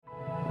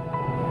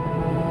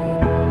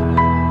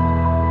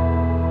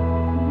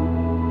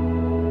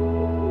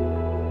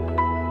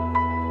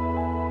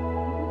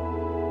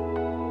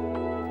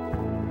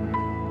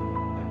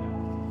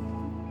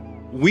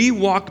We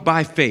walk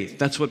by faith.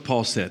 That's what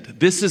Paul said.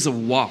 This is a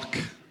walk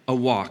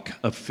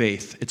of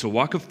faith. It's a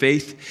walk of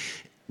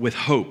faith with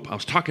hope. I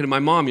was talking to my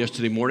mom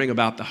yesterday morning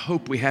about the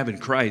hope we have in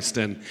Christ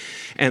and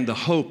the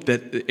hope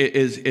that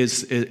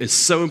is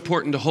so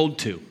important to hold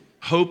to.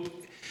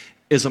 Hope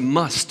is a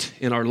must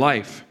in our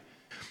life.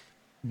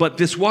 But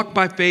this walk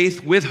by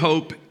faith with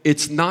hope,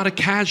 it's not a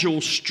casual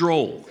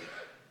stroll.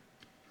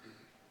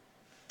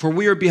 For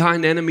we are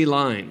behind enemy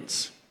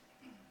lines.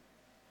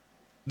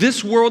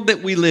 This world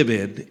that we live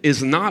in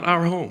is not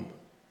our home.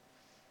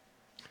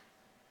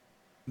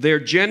 There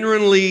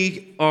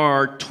generally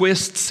are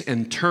twists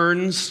and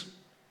turns.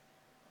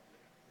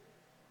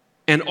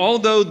 And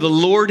although the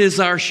Lord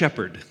is our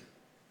shepherd,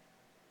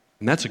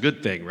 and that's a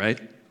good thing, right?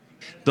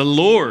 The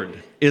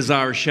Lord is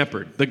our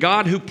shepherd. The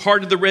God who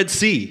parted the Red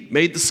Sea,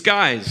 made the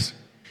skies.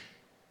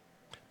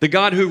 The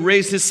God who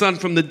raised his son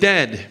from the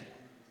dead.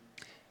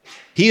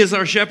 He is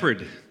our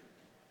shepherd.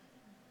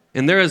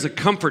 And there is a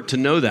comfort to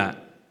know that.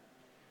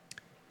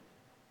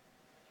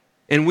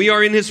 And we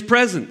are in his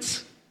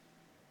presence.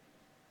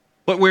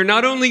 But we're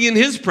not only in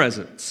his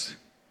presence,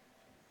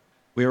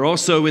 we are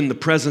also in the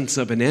presence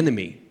of an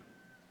enemy.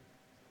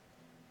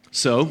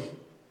 So,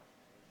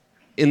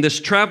 in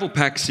this travel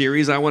pack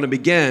series, I want to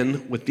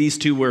begin with these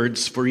two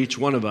words for each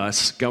one of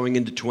us going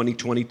into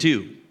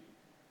 2022.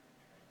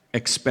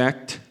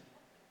 Expect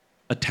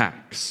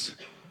attacks.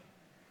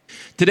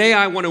 Today,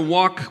 I want to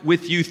walk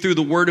with you through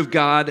the Word of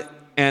God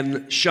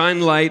and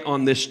shine light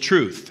on this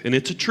truth. And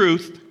it's a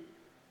truth.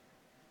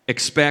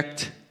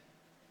 Expect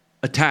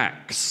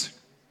attacks.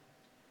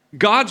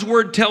 God's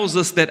word tells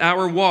us that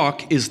our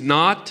walk is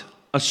not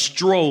a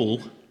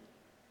stroll.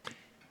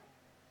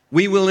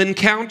 We will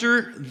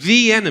encounter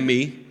the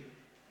enemy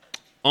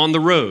on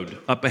the road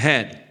up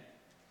ahead.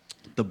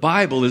 The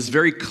Bible is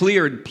very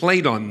clear and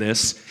plain on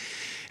this.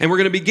 And we're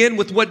going to begin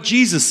with what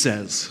Jesus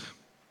says.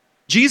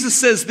 Jesus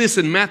says this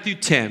in Matthew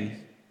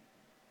 10.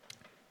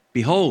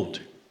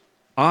 Behold,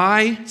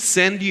 I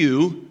send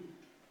you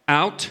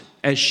out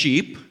as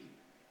sheep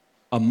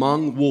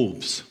among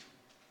wolves.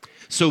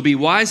 So be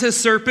wise as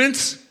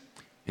serpents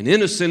and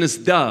innocent as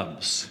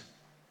doves.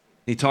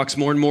 He talks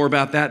more and more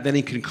about that. Then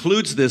he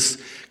concludes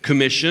this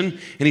commission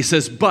and he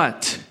says,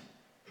 but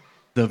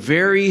the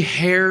very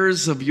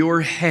hairs of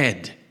your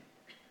head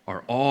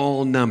are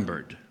all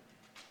numbered.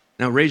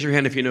 Now raise your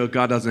hand if you know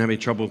God doesn't have any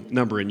trouble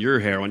numbering your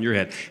hair on your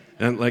head.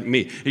 And like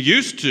me. He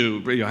used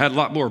to, I had a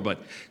lot more, but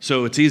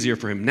so it's easier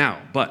for him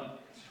now. But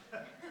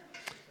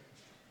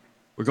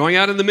we're going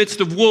out in the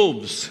midst of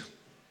wolves.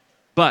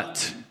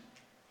 But,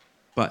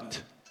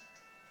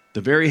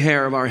 the very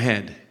hair of our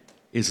head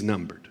is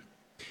numbered.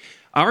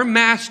 Our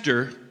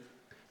master,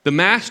 the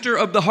master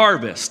of the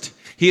harvest,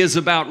 he is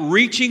about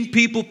reaching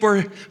people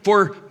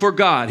for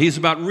God. He's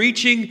about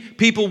reaching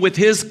people with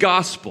his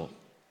gospel.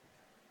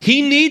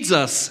 He needs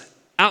us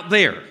out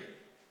there.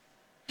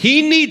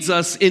 He needs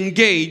us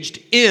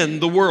engaged in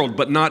the world,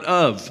 but not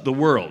of the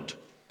world.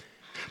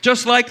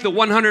 Just like the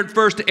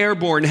 101st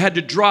Airborne had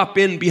to drop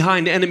in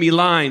behind enemy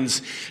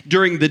lines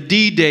during the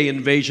D-Day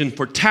invasion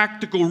for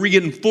tactical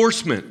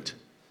reinforcement.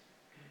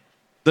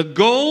 The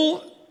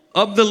goal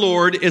of the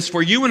Lord is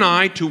for you and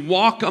I to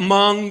walk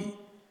among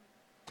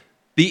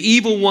the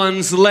evil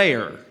one's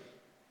lair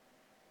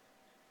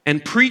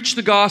and preach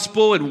the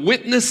gospel and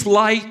witness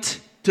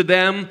light to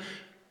them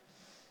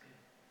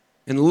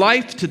and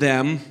life to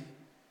them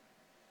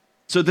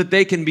so that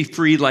they can be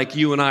free like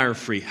you and I are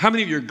free. How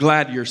many of you are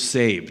glad you're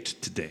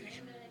saved today?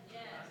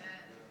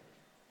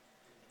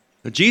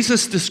 Now,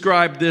 Jesus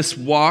described this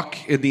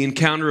walk in the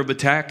encounter of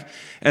attack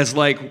as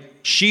like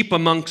sheep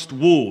amongst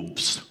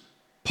wolves.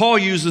 Paul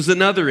uses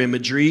another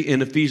imagery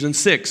in Ephesians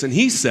 6, and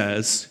he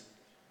says,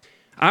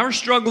 our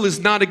struggle is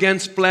not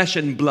against flesh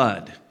and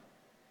blood,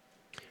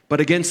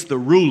 but against the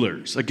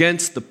rulers,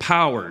 against the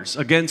powers,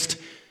 against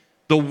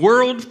the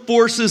world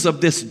forces of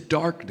this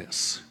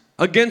darkness,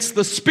 against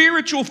the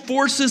spiritual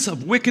forces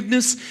of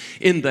wickedness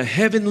in the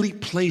heavenly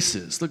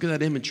places. Look at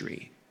that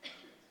imagery.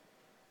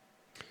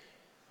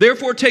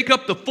 Therefore, take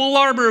up the full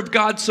armor of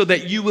God so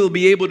that you will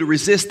be able to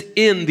resist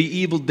in the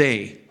evil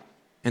day,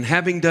 and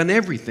having done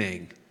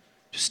everything,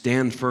 to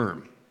stand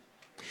firm.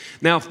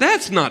 Now, if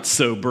that's not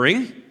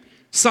sobering,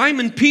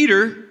 Simon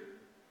Peter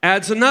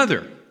adds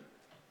another.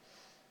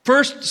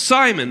 First,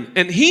 Simon,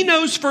 and he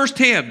knows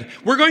firsthand.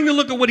 We're going to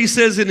look at what he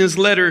says in his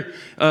letter,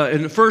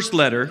 in the first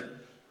letter,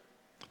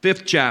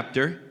 5th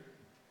chapter.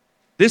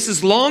 This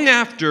is long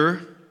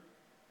after,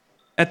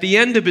 at the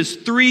end of his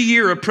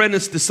 3-year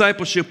apprentice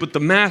discipleship with the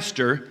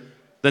Master,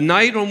 the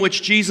night on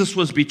which Jesus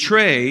was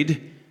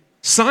betrayed,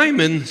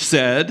 Simon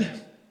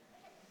said,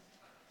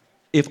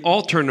 if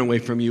I'll turn away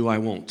from you, I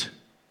won't.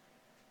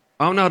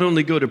 I'll not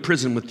only go to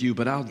prison with you,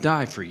 but I'll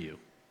die for you.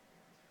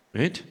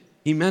 Right?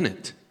 He meant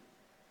it.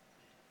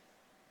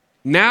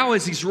 Now,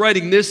 as he's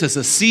writing this as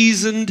a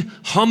seasoned,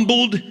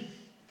 humbled,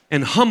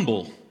 and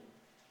humble,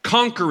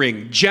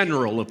 conquering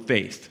general of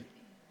faith,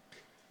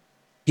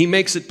 he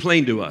makes it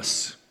plain to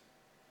us.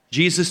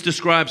 Jesus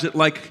describes it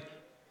like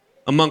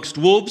amongst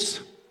wolves,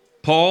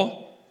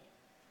 Paul,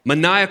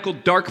 maniacal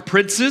dark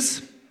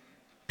princes,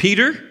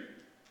 Peter,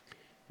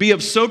 be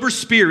of sober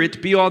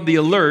spirit, be on the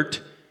alert.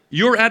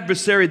 Your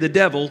adversary, the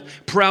devil,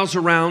 prowls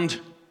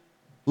around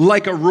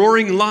like a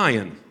roaring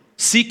lion,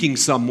 seeking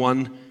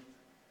someone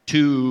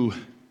to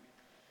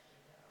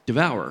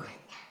devour.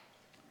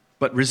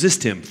 But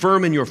resist him,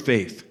 firm in your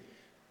faith.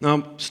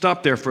 Now,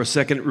 stop there for a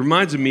second. It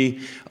reminds me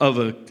of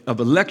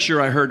a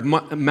lecture I heard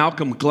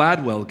Malcolm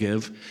Gladwell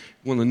give,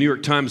 one of the New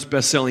York Times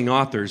best-selling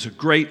authors, a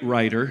great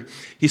writer.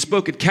 He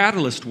spoke at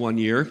Catalyst one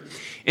year,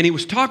 and he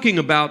was talking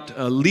about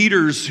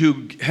leaders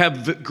who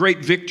have great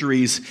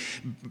victories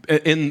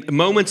in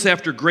moments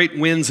after great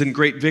wins and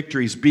great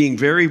victories, being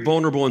very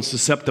vulnerable and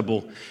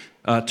susceptible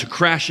to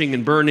crashing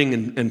and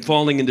burning and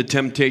falling into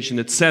temptation,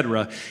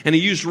 etc. And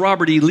he used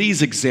Robert E.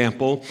 Lee's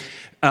example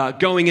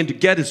going into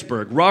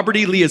Gettysburg. Robert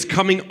E. Lee is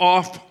coming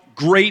off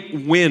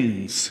great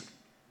wins.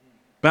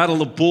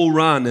 Battle of Bull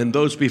Run and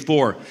those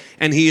before.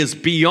 And he is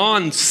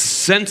beyond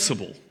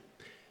sensible,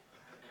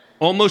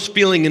 almost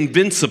feeling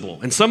invincible.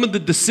 And some of the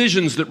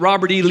decisions that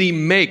Robert E. Lee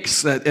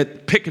makes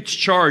at Pickett's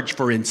Charge,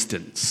 for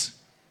instance,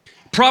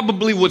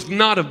 probably would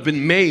not have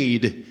been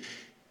made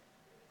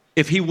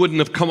if he wouldn't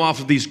have come off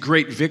of these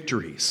great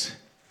victories.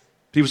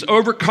 He was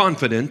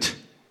overconfident,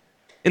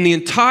 and the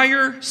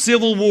entire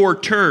Civil War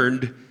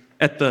turned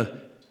at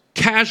the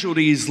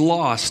casualties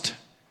lost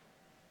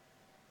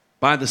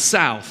by the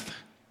South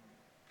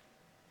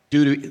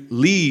due to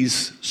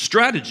Lee's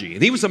strategy.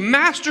 And he was a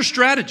master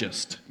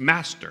strategist,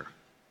 master.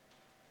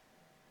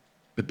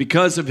 But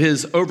because of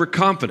his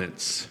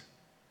overconfidence,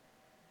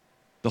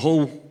 the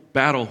whole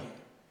battle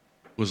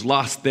was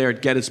lost there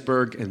at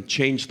Gettysburg and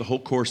changed the whole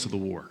course of the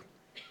war.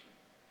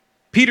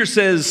 Peter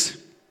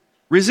says,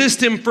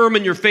 resist him firm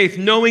in your faith,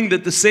 knowing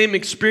that the same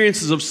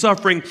experiences of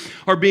suffering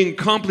are being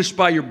accomplished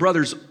by your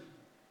brothers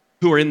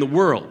who are in the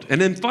world.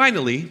 And then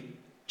finally,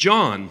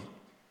 John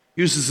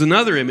uses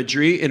another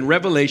imagery in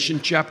Revelation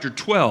chapter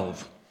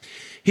 12.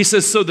 He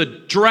says, so the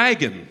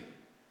dragon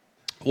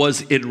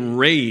was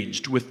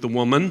enraged with the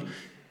woman,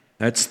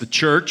 that's the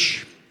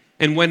church,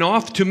 and went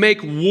off to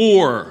make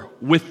war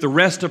with the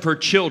rest of her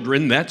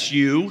children, that's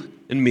you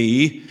and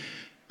me,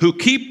 who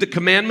keep the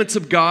commandments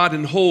of God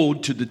and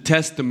hold to the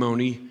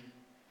testimony of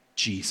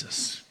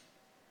Jesus.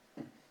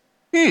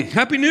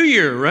 Happy New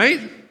Year, right?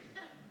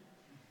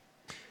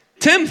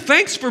 Tim,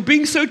 thanks for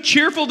being so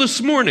cheerful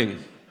this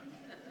morning.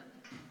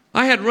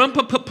 I had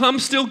Rumpa-Pa-Pum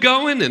still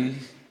going and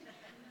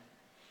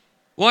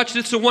watched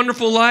It's a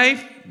Wonderful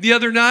Life the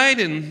other night,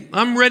 and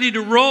I'm ready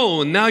to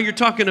roll. And now you're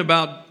talking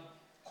about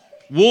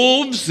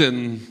wolves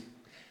and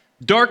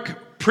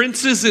dark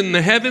princes in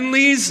the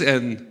heavenlies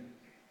and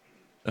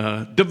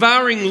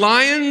devouring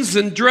lions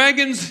and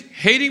dragons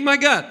hating my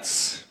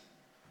guts.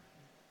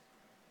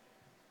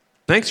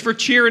 Thanks for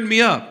cheering me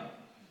up.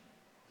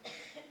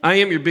 I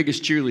am your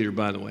biggest cheerleader,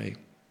 by the way.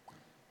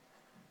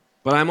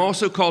 But I'm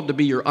also called to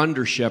be your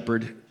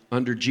under-shepherd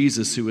under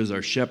Jesus, who is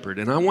our shepherd.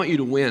 And I want you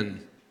to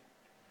win.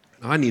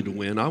 I need to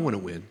win. I want to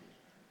win.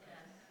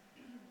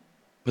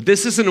 But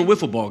this isn't a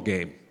wiffle ball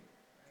game.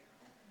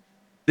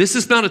 This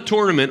is not a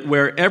tournament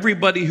where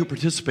everybody who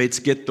participates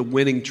get the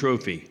winning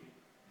trophy.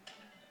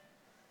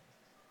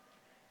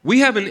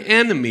 We have an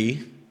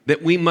enemy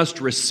that we must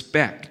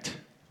respect.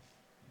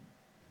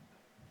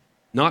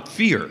 Not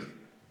fear,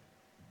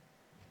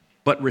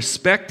 but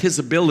respect his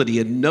ability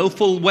and know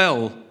full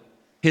well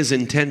his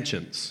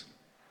intentions.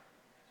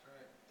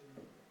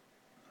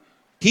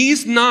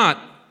 He's not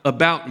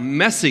about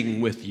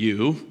messing with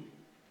you.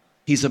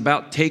 He's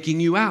about taking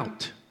you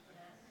out.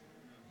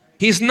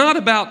 He's not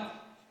about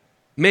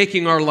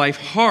making our life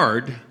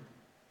hard.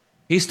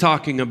 He's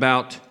talking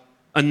about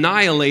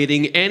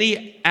annihilating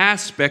any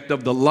aspect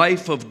of the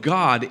life of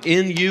God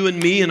in you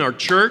and me, in our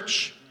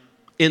church,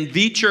 in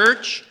the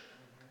church,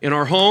 in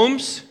our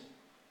homes,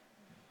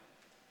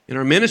 in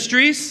our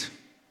ministries.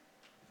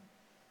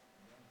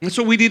 That's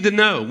what we need to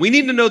know. We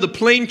need to know the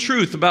plain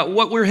truth about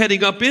what we're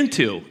heading up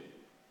into.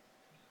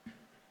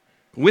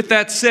 With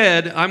that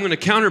said, I'm going to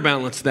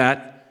counterbalance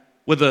that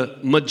with a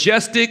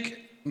majestic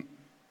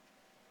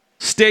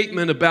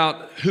statement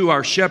about who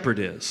our shepherd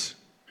is.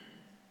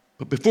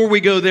 But before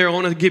we go there, I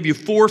want to give you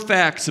 4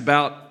 facts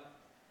about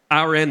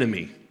our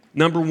enemy.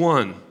 Number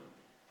 1,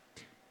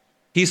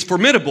 he's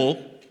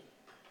formidable,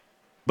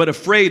 but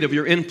afraid of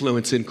your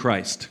influence in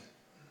Christ.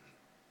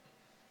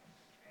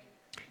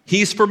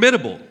 He's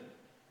formidable,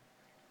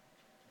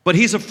 but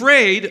he's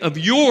afraid of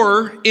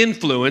your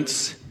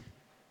influence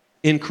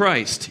in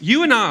Christ.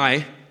 You and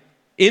I,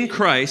 in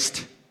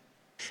Christ,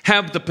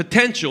 have the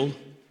potential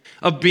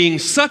of being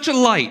such a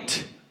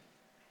light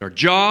in our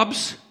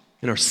jobs,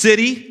 in our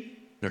city,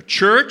 in our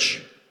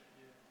church,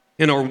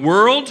 in our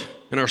world,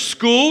 in our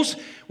schools.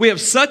 We have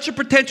such a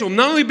potential,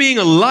 not only being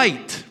a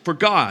light for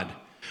God,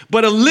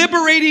 but a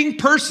liberating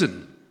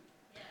person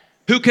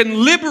who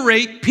can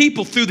liberate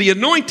people through the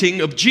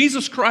anointing of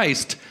Jesus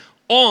Christ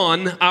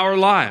on our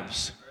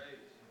lives.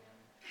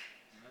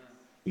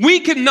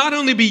 We can not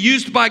only be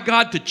used by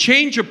God to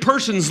change a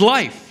person's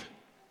life,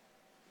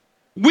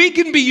 we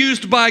can be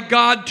used by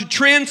God to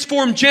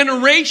transform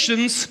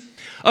generations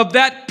of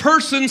that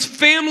person's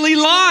family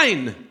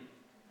line.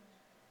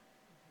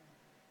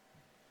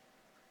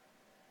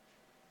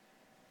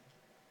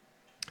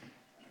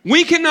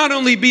 We can not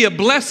only be a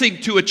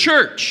blessing to a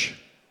church,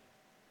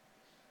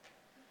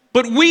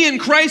 but we in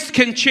Christ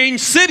can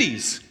change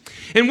cities,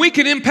 and we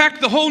can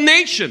impact the whole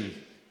nation,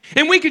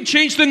 and we can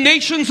change the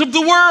nations of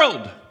the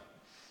world.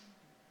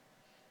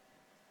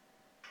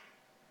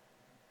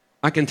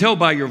 I can tell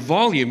by your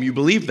volume you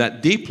believe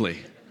that deeply.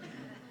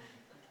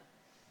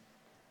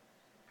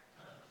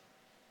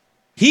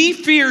 He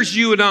fears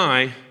you and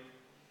I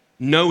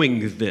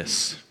knowing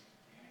this.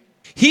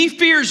 He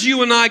fears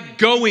you and I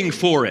going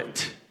for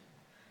it.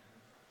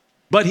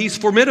 But he's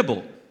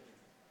formidable.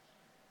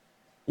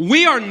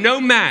 We are no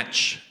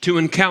match to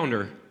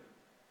encounter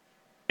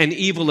an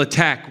evil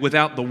attack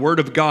without the Word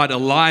of God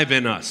alive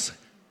in us.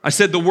 I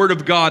said the Word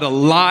of God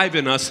alive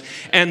in us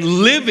and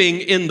living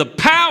in the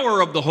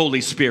power of the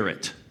Holy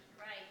Spirit.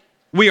 Right.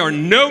 We are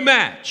no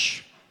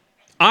match.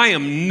 I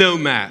am no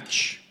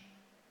match.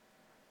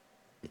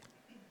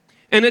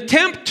 An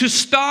attempt to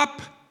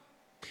stop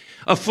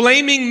a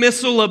flaming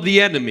missile of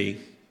the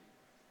enemy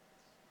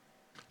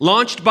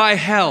launched by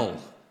hell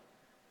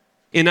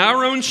in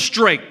our own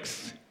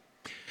strength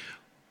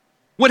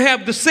would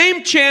have the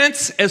same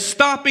chance as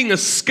stopping a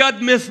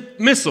Scud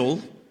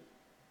missile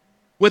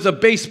with a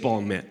baseball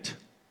mitt.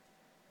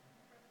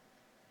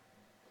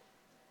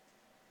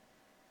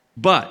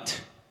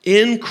 But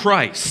in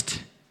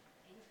Christ,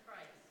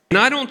 and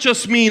I don't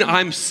just mean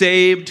I'm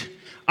saved,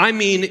 I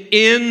mean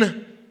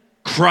in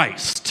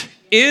Christ,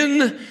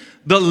 in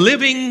the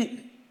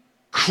living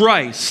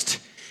Christ,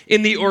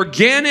 in the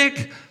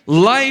organic,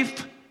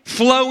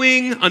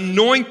 life-flowing,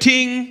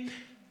 anointing,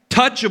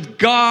 touch of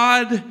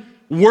God,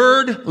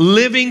 Word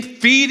living,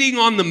 feeding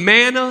on the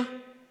manna,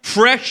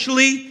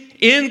 freshly,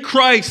 in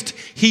Christ,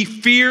 He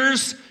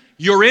fears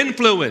your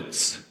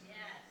influence.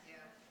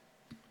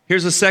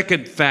 Here's a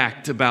second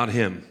fact about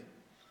Him.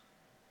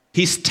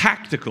 He's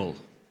tactical,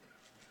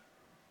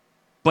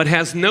 but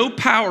has no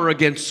power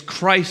against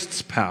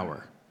Christ's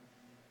power.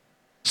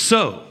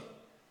 So,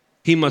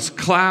 He must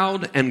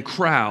cloud and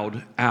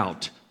crowd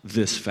out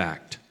this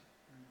fact.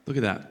 Look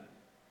at that.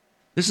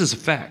 This is a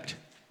fact.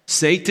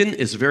 Satan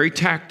is very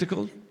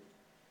tactical,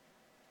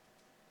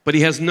 but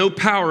he has no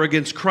power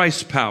against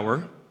Christ's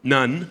power.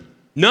 None.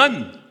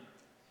 None.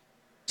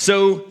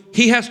 So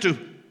he has to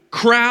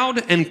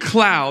crowd and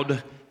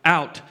cloud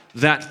out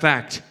that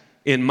fact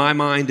in my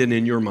mind and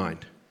in your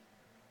mind.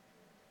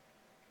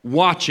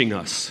 Watching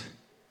us,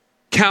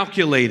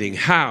 calculating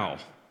how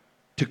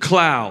to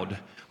cloud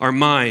our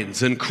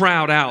minds and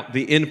crowd out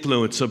the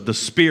influence of the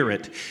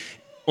Spirit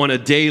on a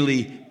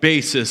daily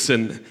basis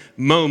and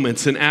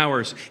moments and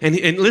hours. And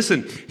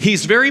listen,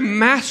 he's very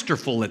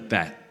masterful at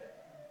that.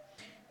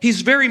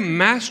 He's very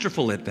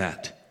masterful at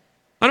that.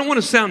 I don't want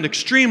to sound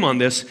extreme on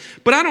this,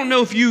 but I don't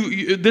know if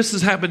this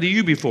has happened to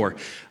you before.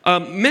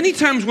 Many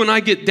times when I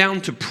get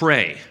down to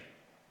pray,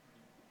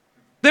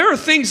 there are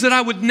things that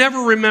I would never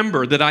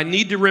remember that I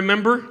need to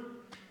remember,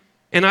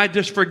 and I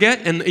just forget.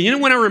 And you know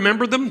when I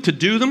remember them, to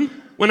do them?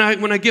 When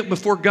I get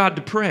before God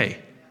to pray.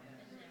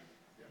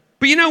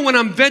 But you know when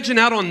I'm vegging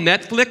out on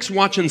Netflix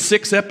watching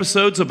 6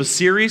 episodes of a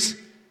series,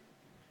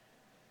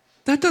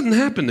 that doesn't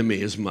happen to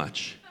me as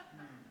much.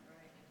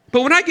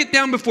 But when I get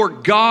down before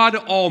God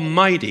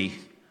Almighty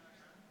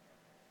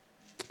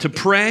to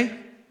pray,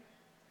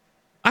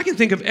 I can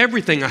think of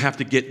everything I have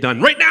to get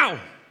done right now.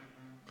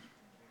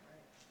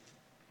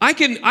 I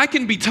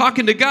can be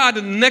talking to God,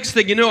 and the next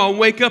thing you know, I'll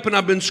wake up and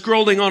I've been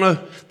scrolling on a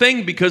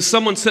thing because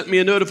someone sent me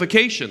a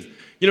notification.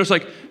 You know, it's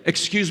like,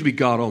 excuse me,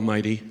 God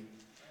Almighty.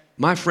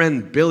 My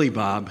friend Billy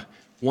Bob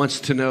wants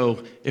to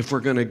know if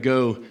we're going to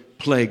go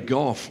play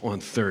golf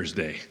on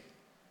Thursday.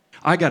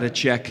 I got to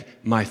check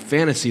my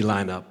fantasy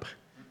lineup.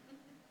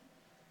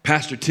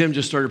 Pastor Tim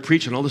just started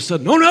preaching. All of a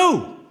sudden, oh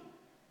no!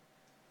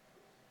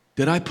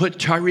 Did I put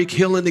Tyreek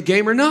Hill in the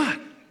game or not?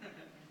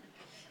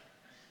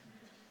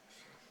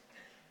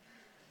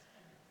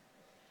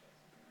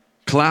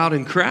 Cloud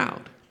and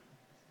crowd.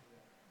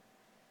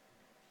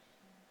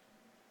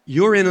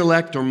 Your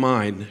intellect or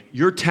mine,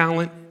 your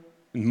talent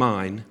and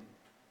mine,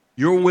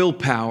 your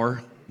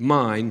willpower,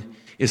 mine,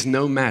 is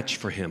no match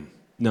for him.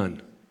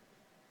 None.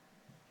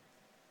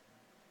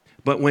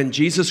 But when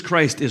Jesus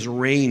Christ is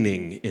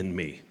reigning in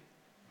me,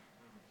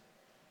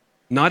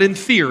 not in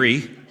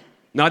theory,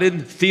 not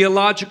in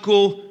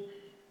theological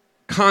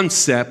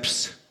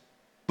concepts,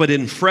 but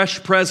in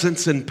fresh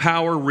presence and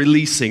power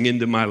releasing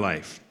into my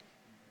life,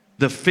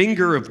 the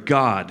finger of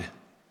God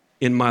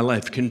in my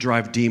life can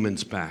drive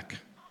demons back.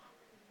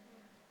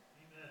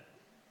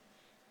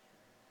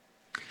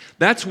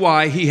 That's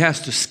why he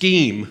has to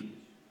scheme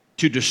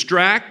to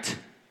distract,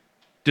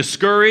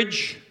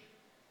 discourage,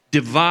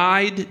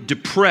 divide,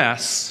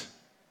 depress,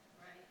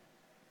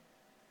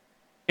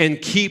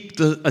 and keep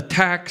the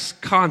attacks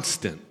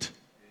constant.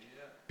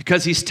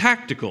 Because he's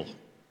tactical.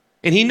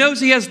 And he knows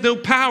he has no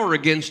power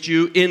against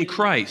you in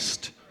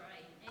Christ.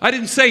 I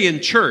didn't say in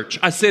church.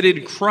 I said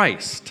in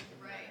Christ.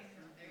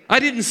 I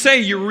didn't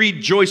say you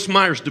read Joyce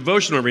Meyer's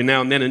devotional every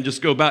now and then and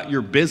just go about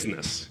your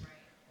business.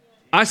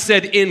 I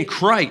said in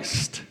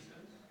Christ.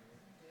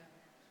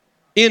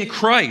 In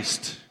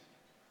Christ.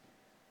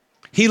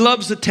 He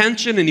loves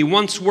attention and he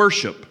wants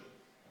worship.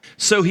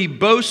 So he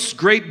boasts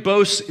great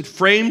boasts,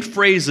 framed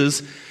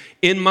phrases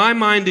in my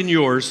mind and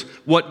yours,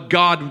 what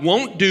God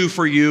won't do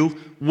for you,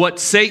 what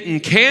Satan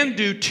can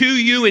do to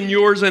you and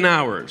yours and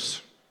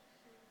ours.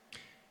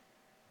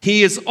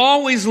 He is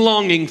always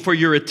longing for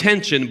your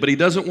attention, but he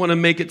doesn't want to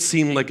make it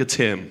seem like it's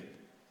him.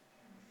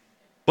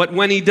 But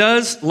when he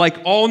does, like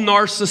all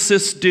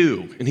narcissists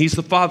do, and he's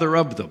the father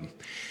of them,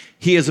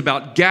 he is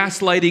about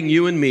gaslighting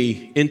you and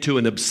me into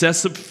an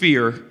obsessive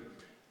fear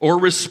or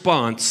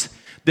response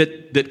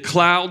that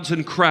clouds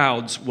and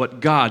crowds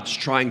what God's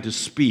trying to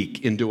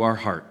speak into our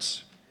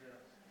hearts.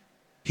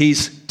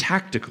 He's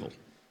tactical.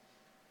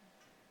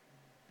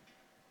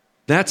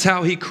 That's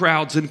how he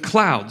crowds and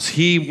clouds.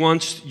 He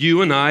wants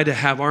you and I to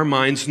have our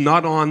minds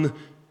not on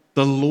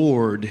the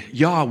Lord.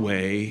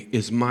 Yahweh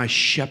is my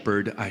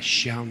shepherd, I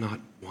shall not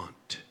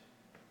want.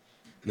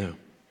 No.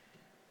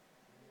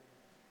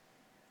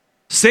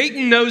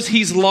 Satan knows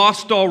he's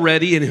lost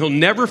already and he'll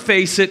never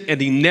face it, and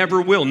he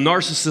never will.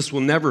 Narcissists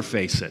will never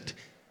face it.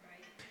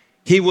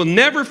 He will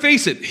never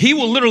face it. He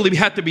will literally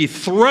have to be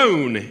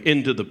thrown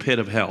into the pit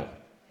of hell.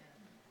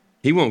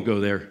 He won't go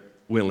there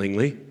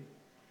willingly.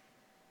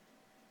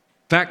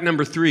 Fact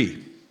number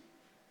 3.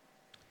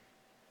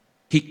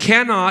 He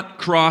cannot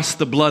cross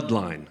the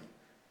bloodline.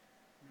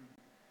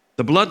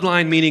 The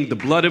bloodline meaning the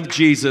blood of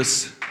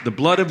Jesus,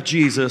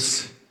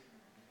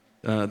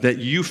 that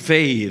you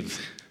fathe,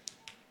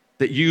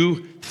 that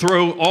you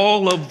throw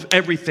all of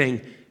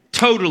everything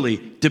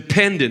totally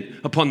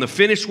dependent upon the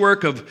finished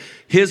work of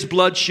his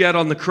blood shed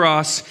on the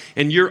cross,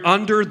 and you're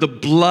under the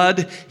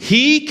blood.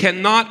 He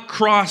cannot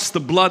cross the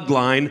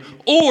bloodline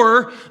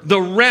or the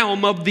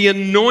realm of the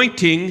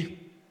anointing.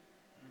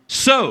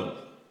 So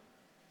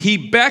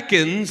he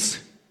beckons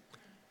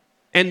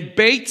and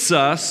baits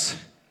us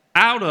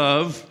out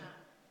of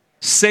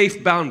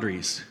safe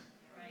boundaries.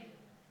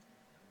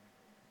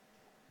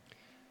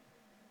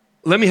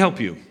 Let me help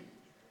you.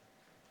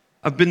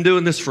 I've been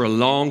doing this for a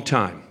long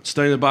time,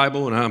 studying the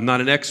Bible, and I'm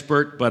not an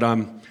expert, but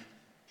I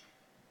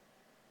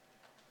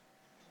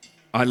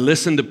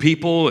listen to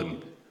people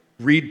and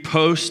read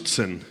posts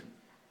and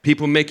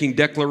people making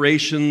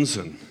declarations.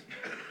 And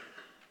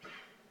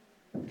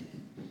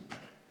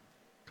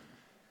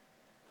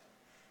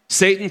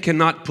Satan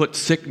cannot put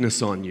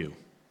sickness on you.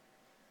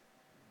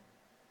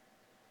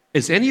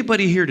 Is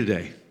anybody here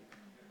today?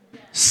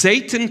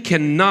 Satan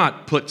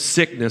cannot put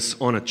sickness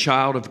on a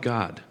child of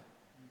God.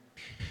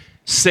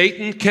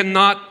 Satan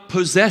cannot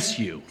possess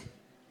you.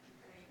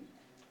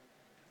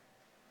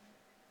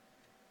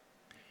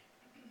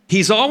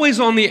 He's always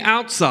on the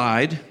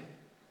outside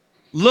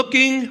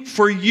looking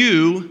for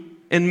you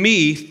and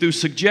me through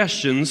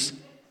suggestions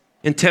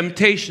and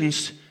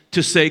temptations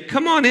to say,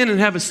 come on in and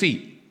have a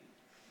seat.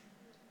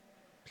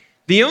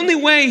 The only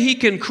way he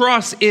can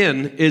cross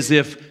in is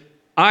if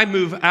I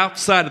move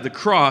outside of the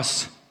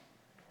cross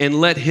and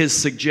let his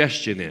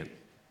suggestion in.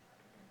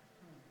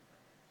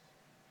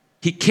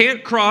 He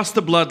can't cross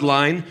the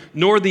bloodline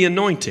nor the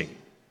anointing.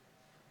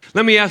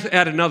 Let me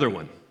add another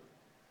one.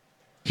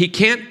 He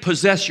can't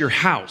possess your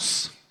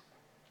house.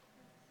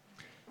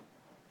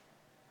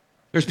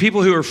 There's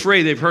people who are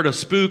afraid. They've heard a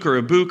spook or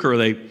a book, or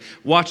they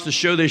watched the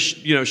show they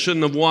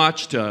shouldn't have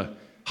watched.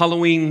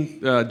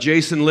 Halloween,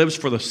 Jason Lives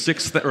for the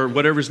 6th, or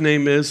whatever his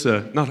name is.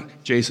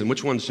 Not Jason,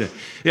 which one's Jason?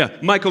 Yeah,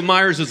 Michael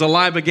Myers is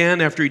alive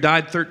again after he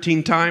died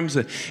 13 times.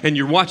 And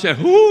you're watching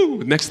that,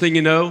 whoo, next thing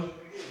you know,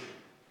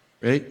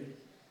 right?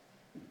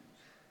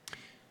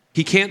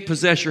 He can't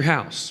possess your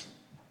house.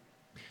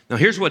 Now,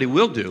 here's what he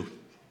will do.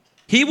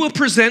 He will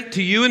present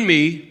to you and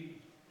me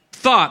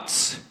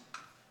thoughts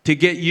to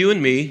get you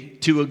and me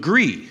to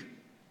agree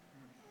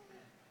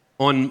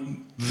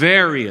on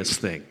various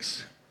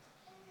things.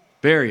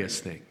 Various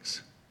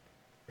things,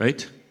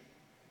 right?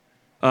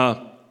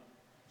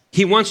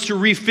 He wants to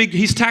refigure,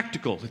 he's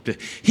tactical.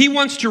 He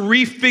wants to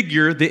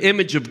refigure the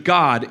image of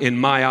God in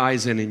my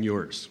eyes and in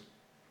yours.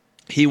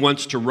 He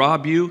wants to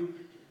rob you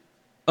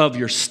of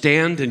your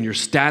stand and your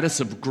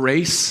status of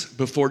grace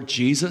before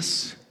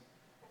Jesus.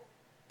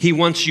 He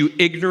wants you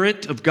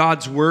ignorant of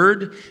God's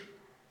word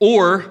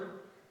or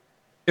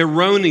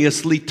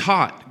erroneously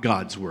taught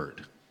God's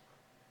word.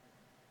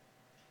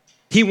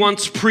 He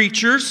wants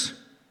preachers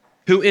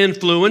who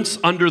influence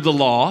under the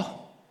law,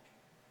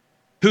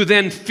 who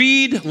then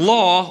feed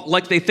law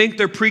like they think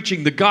they're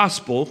preaching the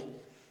gospel,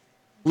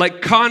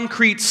 like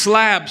concrete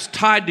slabs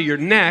tied to your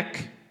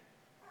neck,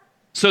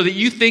 so that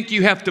you think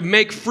you have to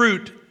make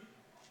fruit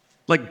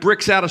like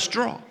bricks out of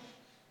straw.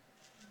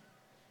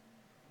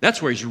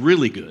 That's where he's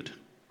really good.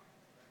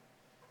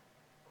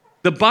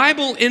 The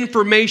Bible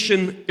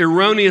information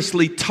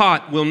erroneously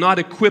taught will not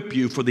equip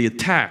you for the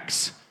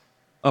attacks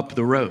up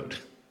the road.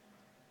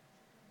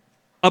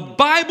 A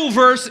Bible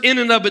verse in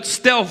and of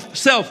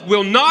itself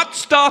will not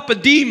stop a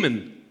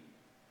demon.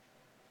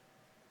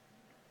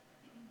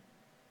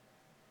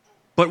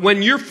 But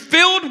when you're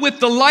filled with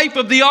the life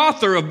of the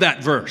author of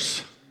that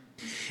verse,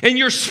 and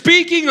you're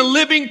speaking a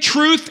living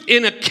truth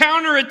in a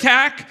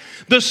counterattack,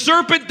 the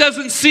serpent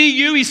doesn't see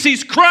you, he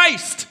sees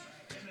Christ,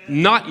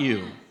 not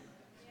you.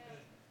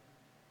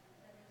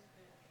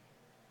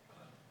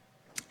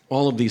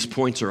 All of these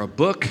points are a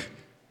book.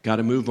 Got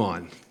to move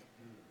on.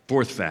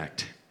 Fourth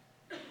fact.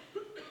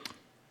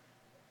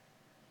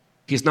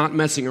 He's not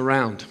messing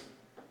around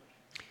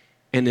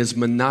and is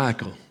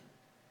maniacal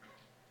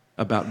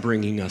about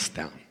bringing us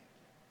down.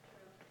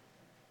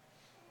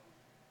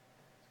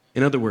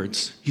 In other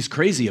words, he's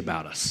crazy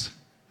about us.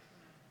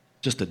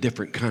 Just a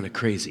different kind of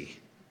crazy.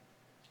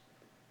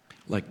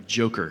 Like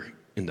Joker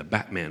in the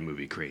Batman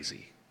movie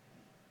Crazy.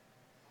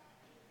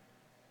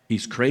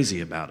 He's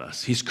crazy about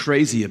us. He's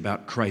crazy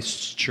about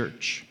Christ's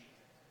church.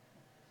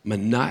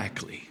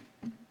 Maniacally.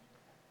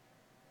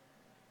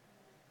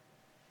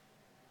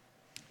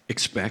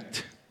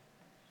 Expect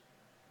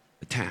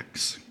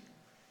attacks.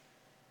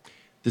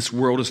 This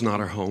world is not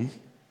our home.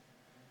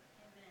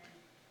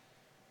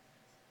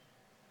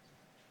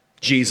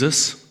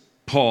 Jesus,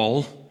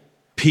 Paul,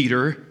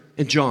 Peter,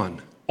 and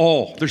John,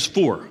 there's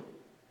 4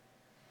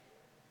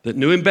 that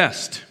knew him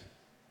best.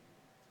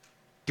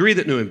 3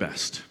 that knew him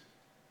best,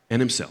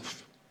 and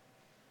himself.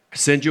 I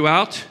send you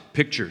out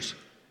pictures,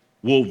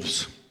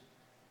 wolves,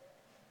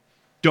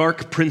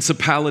 dark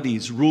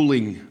principalities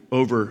ruling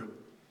over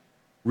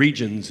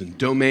regions and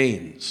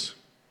domains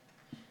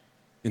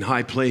in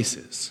high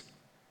places.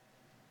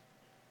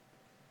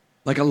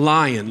 Like a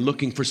lion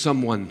looking for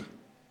someone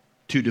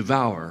to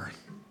devour,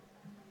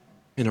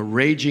 and a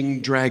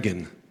raging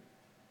dragon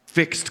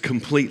fixed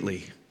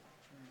completely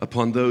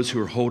upon those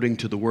who are holding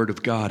to the word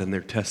of God and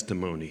their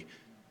testimony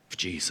of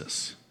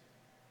Jesus.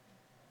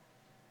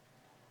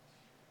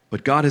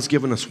 But God has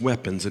given us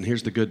weapons, and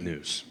here's the good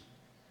news.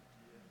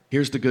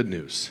 Here's the good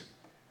news.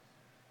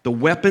 The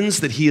weapons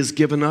that he has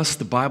given us,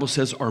 the Bible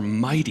says, are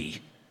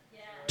mighty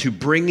to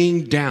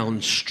bringing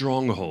down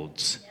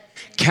strongholds,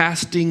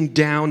 casting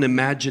down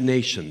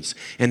imaginations,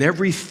 and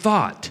every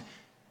thought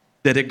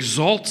that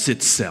exalts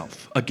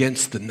itself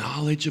against the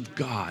knowledge of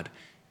God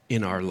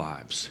in our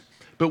lives.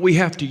 But we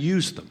have to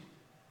use them.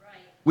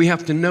 We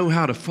have to know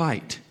how to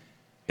fight.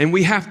 And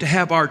we have to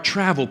have our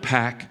travel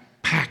pack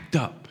packed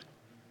up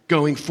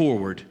going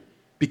forward,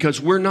 because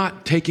we're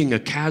not taking a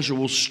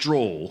casual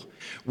stroll.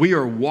 We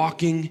are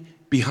walking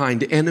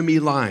behind enemy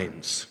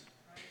lines.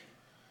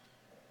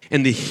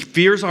 And he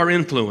fears our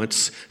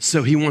influence,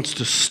 so he wants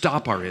to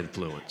stop our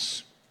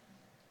influence.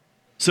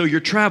 So your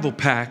travel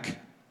pack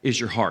is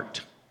your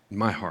heart,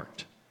 my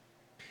heart.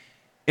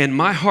 And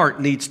my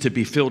heart needs to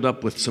be filled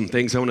up with some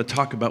things. I want to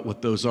talk about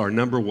what those are.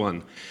 Number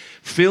 1,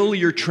 fill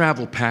your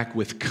travel pack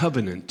with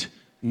covenant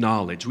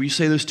knowledge. Will you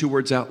say those 2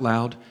 words out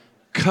loud?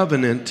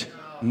 Covenant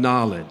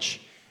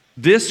knowledge.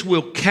 This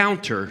will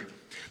counter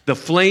the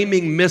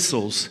flaming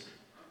missiles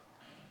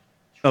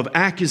of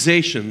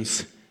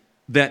accusations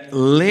that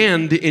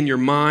land in your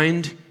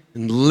mind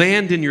and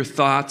land in your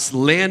thoughts,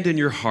 land in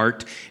your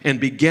heart, and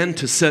begin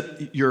to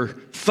set your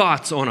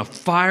thoughts on a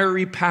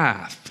fiery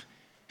path.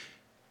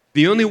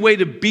 The only way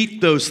to beat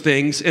those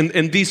things,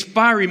 and these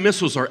fiery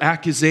missiles are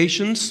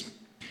accusations.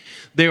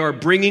 They are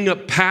bringing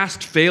up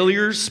past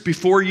failures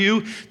before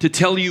you to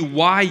tell you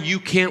why you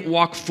can't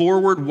walk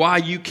forward, why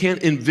you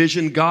can't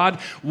envision God,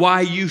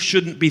 why you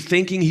shouldn't be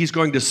thinking he's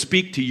going to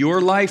speak to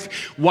your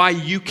life, why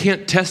you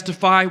can't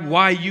testify,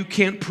 why you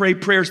can't pray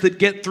prayers that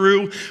get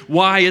through,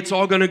 why it's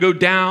all going to go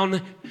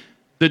down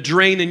the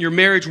drain in your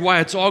marriage, why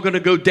it's all going to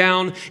go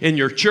down in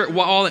your church.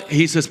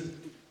 He's just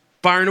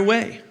firing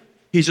away.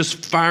 He's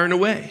just firing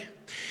away.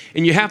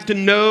 And you have to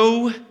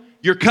know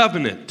your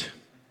covenant.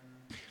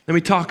 Let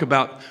me talk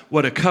about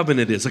what a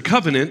covenant is. A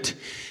covenant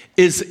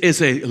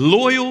is a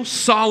loyal,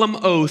 solemn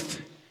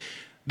oath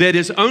that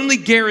is only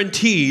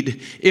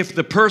guaranteed if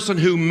the person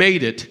who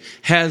made it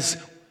has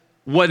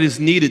what is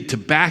needed to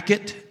back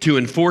it, to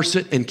enforce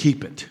it, and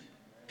keep it.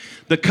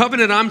 The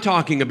covenant I'm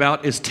talking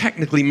about is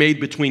technically made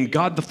between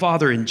God the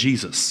Father and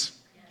Jesus.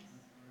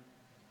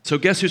 So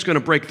guess who's going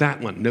to break that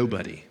one?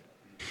 Nobody.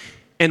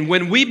 And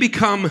when we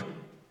become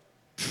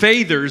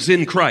faithers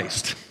in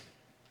Christ,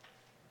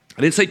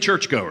 I didn't say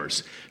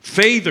churchgoers,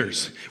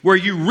 faithers, where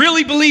you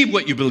really believe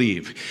what you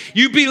believe.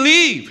 You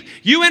believe.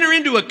 You enter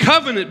into a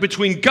covenant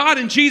between God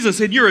and Jesus,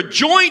 and you're a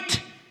joint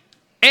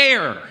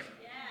heir.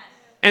 Yes.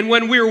 And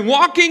when we're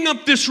walking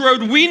up this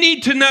road, we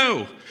need to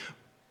know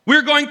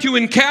we're going to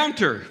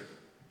encounter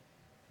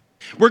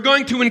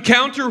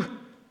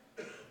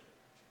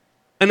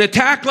an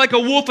attack like a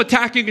wolf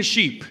attacking a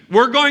sheep.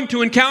 We're going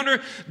to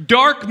encounter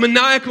dark,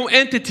 maniacal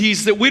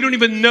entities that we don't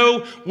even know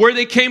where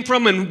they came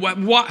from and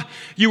what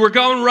you were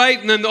going right,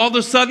 and then all of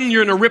a sudden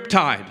you're in a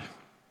riptide.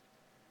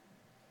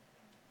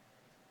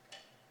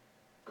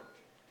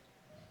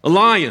 A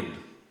lion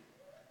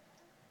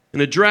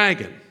and a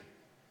dragon.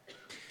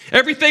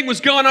 Everything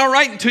was going all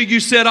right until you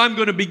said, I'm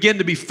going to begin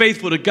to be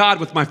faithful to God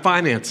with my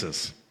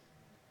finances.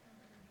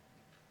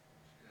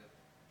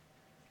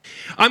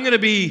 I'm going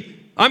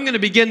to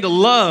begin to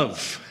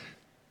love.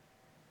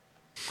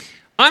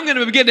 I'm going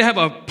to begin to have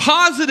a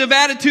positive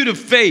attitude of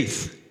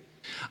faith.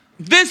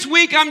 This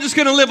week, I'm just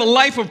going to live a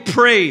life of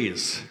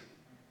praise.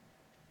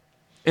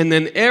 And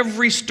then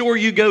every store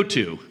you go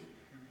to,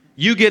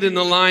 you get in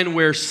the line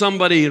where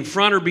somebody in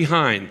front or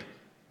behind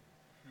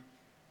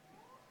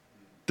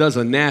does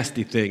a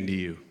nasty thing to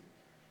you.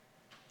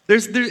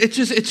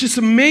 It's just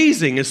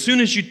amazing as soon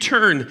as you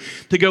turn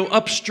to go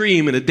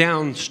upstream in a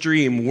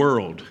downstream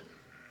world,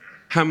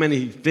 how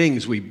many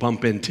things we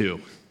bump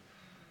into.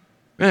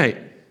 Right.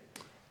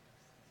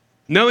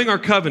 Knowing our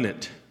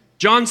covenant.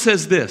 John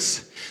says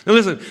this. Now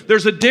listen,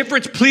 there's a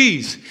difference,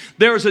 please.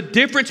 There is a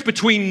difference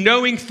between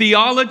knowing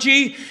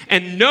theology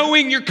and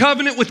knowing your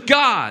covenant with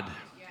God.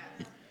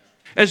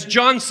 As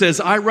John says,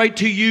 I write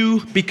to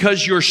you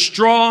because you're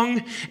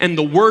strong and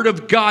the word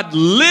of God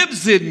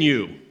lives in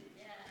you.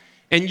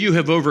 And you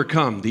have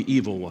overcome the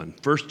evil one.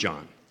 1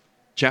 John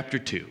chapter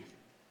 2.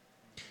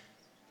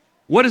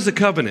 What is a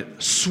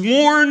covenant?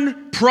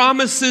 Sworn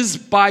promises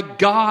by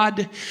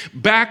God,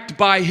 backed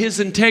by his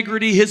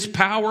integrity, his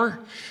power,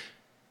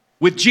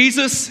 with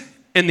Jesus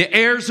and the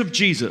heirs of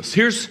Jesus.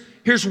 Here's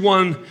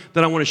one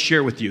that I want to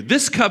share with you.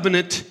 This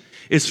covenant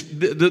is,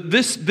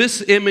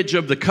 this image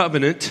of the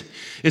covenant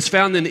is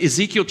found in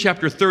Ezekiel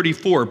chapter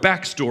 34,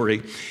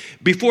 backstory.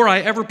 Before I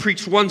ever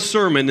preached one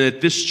sermon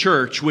at this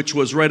church, which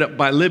was right up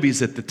by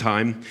Libby's at the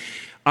time,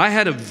 I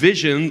had a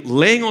vision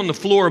laying on the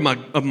floor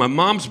of my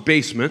mom's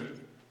basement,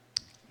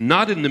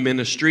 not in the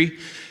ministry,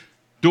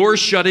 doors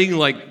shutting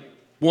like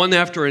one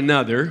after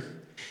another,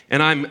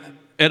 and I'm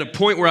at a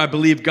point where I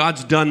believe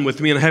God's done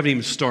with me and I haven't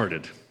even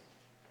started.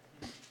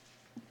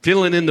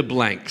 Filling in the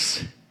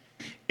blanks.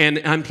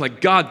 And I'm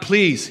like, God,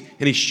 please.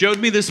 And he showed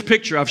me this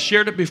picture. I've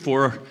shared it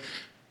before,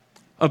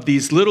 of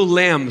these little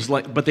lambs,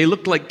 but they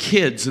looked like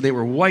kids, and they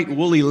were white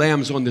woolly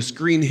lambs on this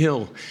green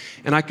hill.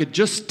 And I could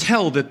just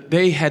tell that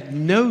they had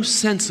no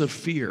sense of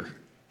fear.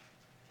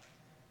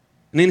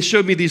 And then he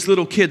showed me these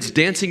little kids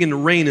dancing in the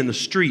rain in the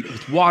street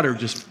with water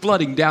just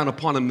flooding down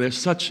upon them. There's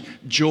such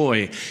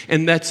joy.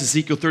 And that's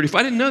Ezekiel 34.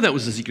 I didn't know that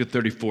was Ezekiel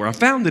 34. I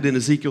found it in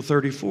Ezekiel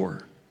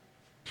 34.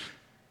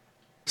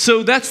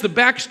 So that's the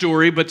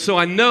backstory, but so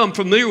I know I'm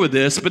familiar with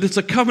this, but it's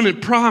a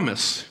covenant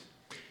promise.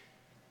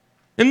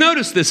 And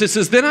notice this, it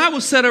says, then I will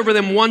set over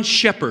them one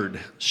shepherd.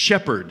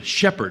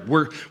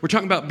 We're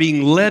talking about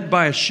being led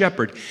by a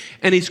shepherd.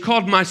 And he's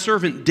called my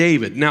servant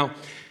David. Now,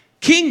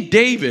 King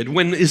David,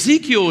 when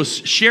Ezekiel is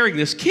sharing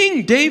this,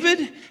 King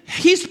David,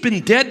 he's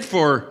been dead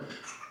for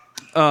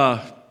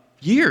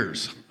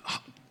years,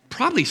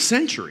 probably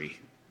century,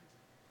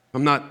 if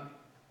I'm not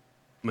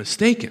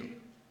mistaken.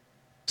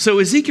 So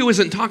Ezekiel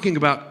isn't talking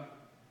about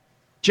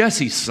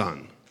Jesse's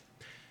son.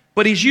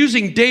 But he's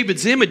using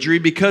David's imagery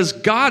because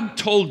God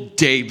told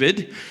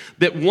David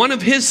that one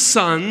of his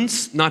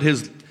sons,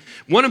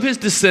 one of his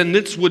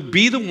descendants would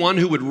be the one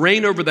who would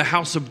reign over the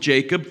house of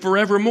Jacob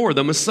forevermore,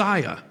 the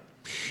Messiah.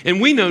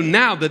 And we know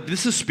now that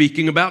this is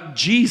speaking about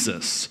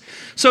Jesus.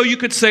 So you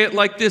could say it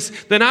like this,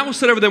 then I will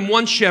set over them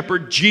one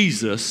shepherd,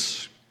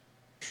 Jesus.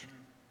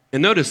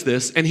 And notice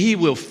this, and he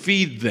will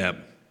feed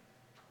them.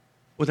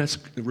 Well, that's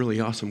a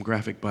really awesome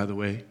graphic, by the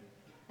way.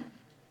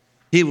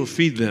 He will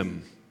feed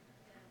them.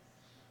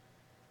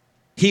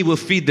 He will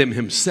feed them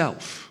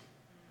himself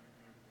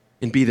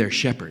and be their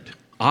shepherd.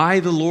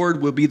 I, the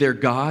Lord, will be their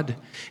God,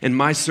 and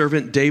my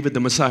servant David, the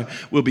Messiah,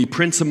 will be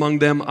prince among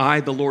them. I,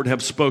 the Lord,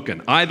 have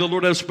spoken. I, the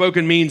Lord, have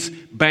spoken means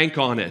bank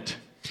on it.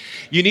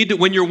 You need to,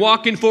 when you're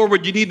walking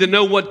forward, you need to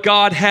know what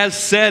God has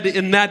said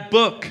in that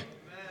book.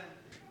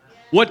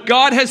 What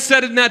God has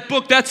said in that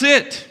book, that's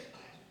it.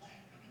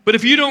 But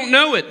if you don't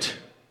know it,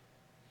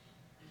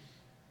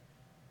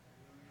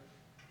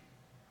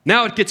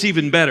 now it gets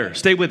even better.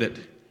 Stay with it.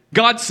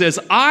 God says,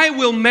 I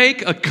will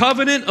make a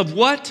covenant of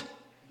what?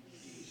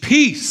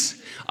 Peace.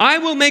 I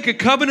will make a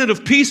covenant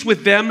of peace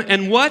with them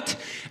and what?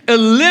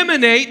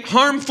 Eliminate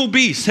harmful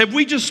beasts. Have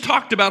we just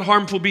talked about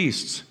harmful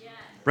beasts? Yes.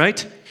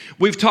 Right?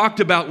 We've talked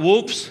about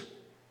wolves,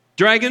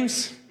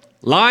 dragons,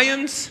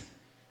 lions,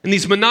 and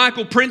these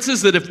maniacal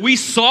princes that if we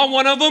saw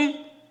one of them,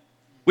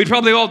 we'd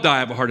probably all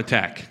die of a heart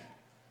attack.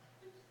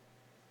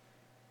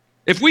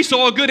 If we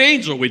saw a good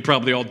angel, we'd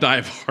probably all die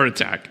of a heart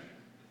attack.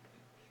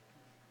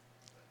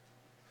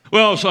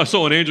 Well, so I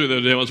saw an angel the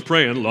other day, I was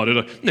praying.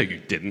 No, you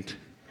didn't.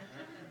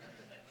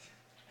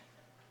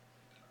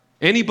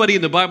 Anybody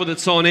in the Bible that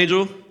saw an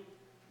angel,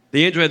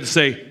 the angel had to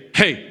say,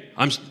 hey,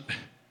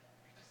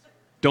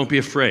 don't be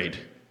afraid.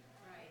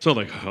 So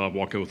like, I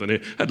walked in with an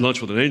angel. I had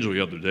lunch with an angel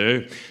the other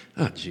day.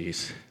 Oh,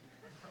 jeez.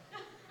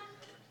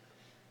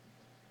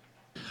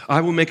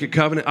 I will make a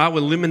covenant. I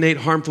will eliminate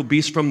harmful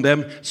beasts from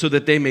them so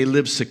that they may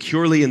live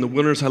securely in the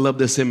wilderness. I love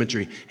this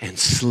imagery. And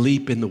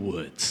sleep in the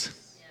woods.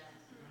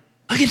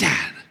 Look at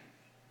that.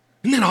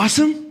 Isn't that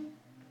awesome?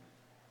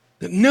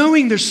 That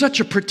knowing there's such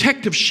a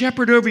protective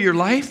shepherd over your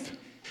life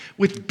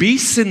with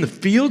beasts in the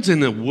fields,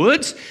 in the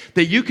woods,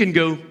 that you can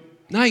go,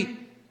 night,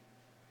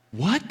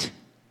 what? Do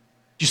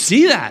you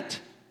see that?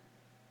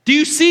 Do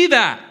you see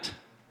that?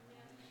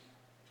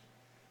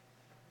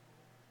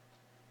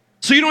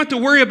 So you don't have to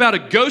worry about a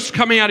ghost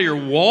coming out of your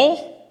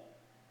wall?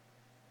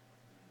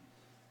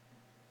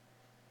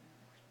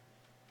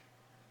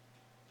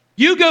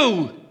 You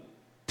go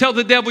tell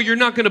the devil you're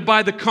not going to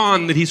buy the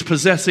con that he's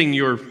possessing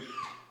your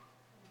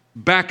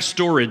back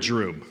storage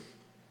room.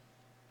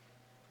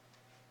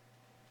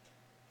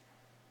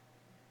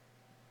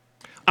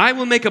 I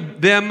will make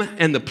them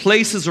and the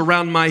places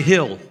around my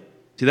hill.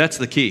 See, that's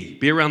the key.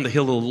 Be around the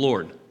hill of the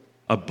Lord,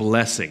 a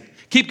blessing.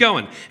 Keep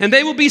going. And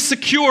they will be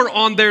secure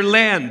on their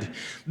land.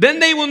 Then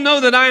they will know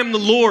that I am the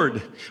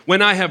Lord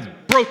when I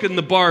have broken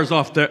the bars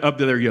off of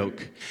their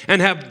yoke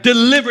and have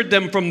delivered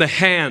them from the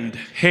hand,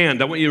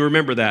 I want you to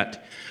remember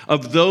that,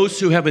 of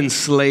those who have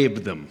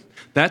enslaved them.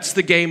 That's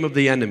the game of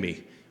the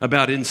enemy,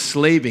 about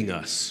enslaving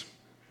us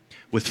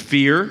with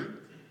fear,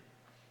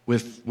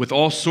 with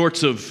all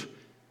sorts of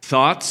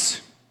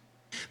thoughts.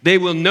 They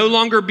will no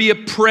longer be a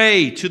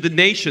prey to the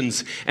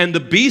nations, and the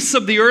beasts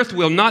of the earth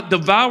will not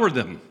devour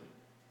them.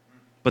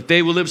 But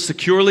they will live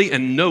securely,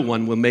 and no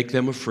one will make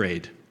them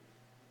afraid.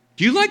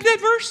 Do you like that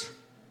verse?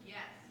 Yes.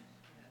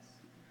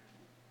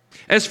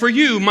 As for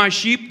you, my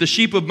sheep, the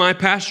sheep of my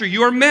pasture,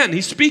 you are men.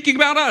 He's speaking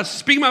about us,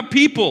 speaking about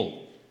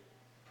people.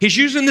 He's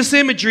using this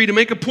imagery to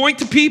make a point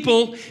to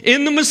people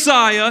in the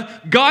Messiah,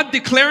 God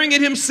declaring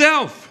it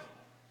himself.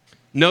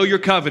 Know your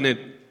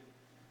covenant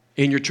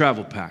in your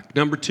travel pack.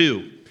 Number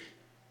 2,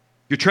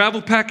 your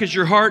travel pack is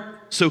your heart,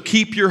 so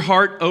keep your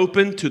heart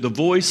open to the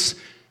voice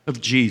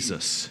of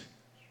Jesus.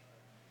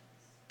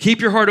 Keep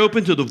your heart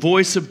open to the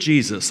voice of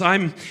Jesus.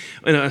 I'm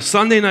in a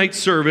Sunday night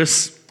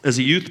service as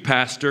a youth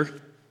pastor.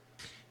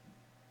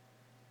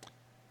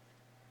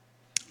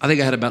 I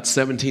think I had about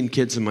 17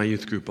 kids in my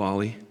youth group,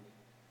 Ollie.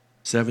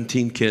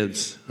 17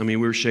 kids. I mean,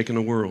 we were shaking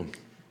the world.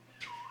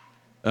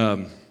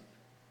 My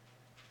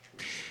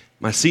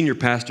senior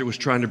pastor was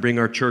trying to bring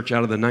our church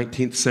out of the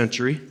 19th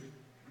century.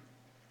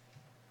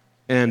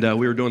 And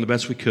we were doing the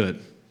best we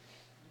could.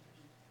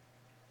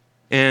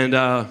 And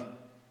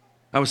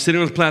I was sitting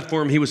on the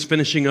platform. He was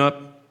finishing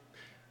up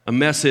a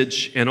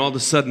message. And all of a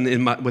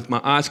sudden, with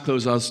my eyes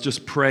closed, I was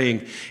just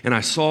praying. And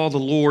I saw the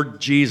Lord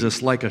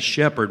Jesus like a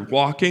shepherd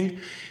walking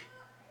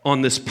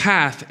on this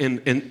path.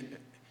 And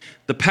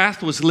the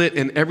path was lit,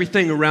 and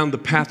everything around the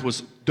path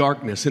was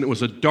darkness. And it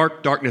was a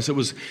dark darkness. Have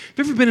you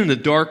ever been in the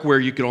dark where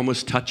you could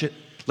almost touch it?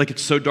 Like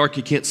it's so dark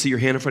you can't see your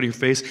hand in front of your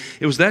face.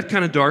 It was that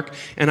kind of dark.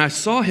 And I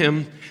saw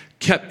him.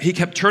 He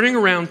kept turning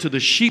around to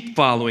the sheep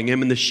following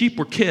him, and the sheep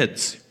were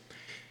kids.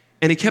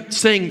 And he kept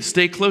saying,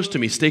 stay close to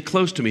me, stay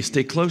close to me,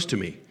 stay close to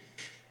me.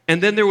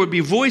 And then there would be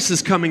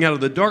voices coming out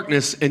of the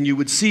darkness, and you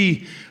would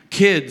see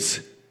kids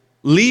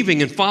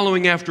leaving and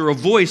following after a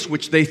voice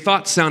which they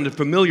thought sounded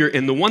familiar.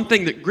 And the one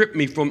thing that gripped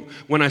me from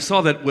when I saw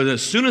that was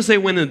as soon as they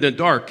went in the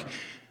dark,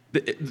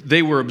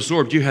 they were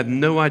absorbed. You had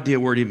no idea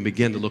where to even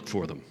begin to look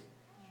for them.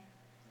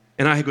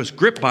 And I was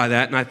gripped by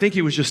that, and I think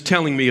he was just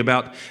telling me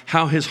about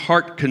how his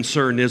heart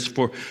concern is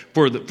for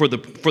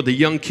the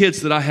young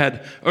kids that I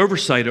had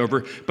oversight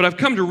over. But I've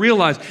come to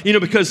realize,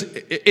 because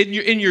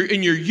in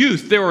your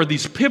youth there are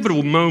these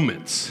pivotal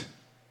moments.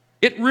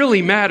 It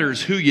really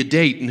matters who you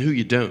date and who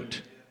you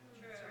don't.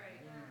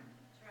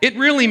 It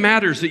really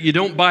matters that you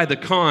don't buy the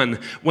con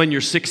when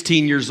you're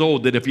 16 years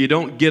old. That if you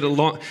don't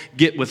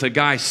get with a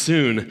guy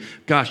soon,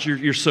 gosh,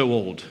 you're so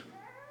old.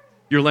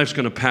 Your life's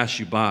going to pass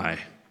you by.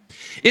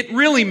 It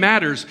really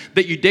matters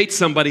that you date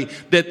somebody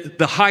that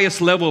the highest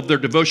level of their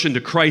devotion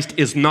to Christ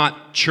is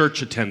not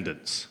church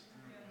attendance.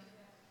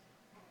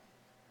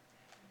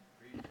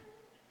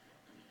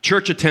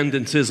 Church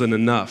attendance isn't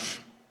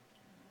enough.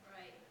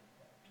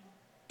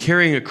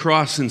 Carrying a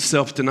cross in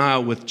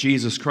self-denial with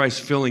Jesus Christ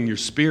filling your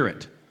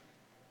spirit,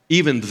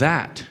 even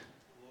that,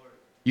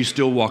 you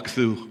still walk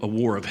through a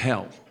war of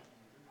hell.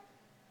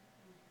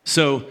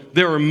 So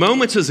there are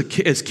moments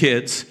as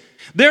kids.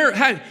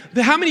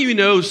 How many of you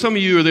know, some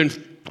of you are in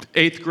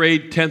 8th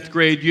grade, 10th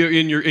grade,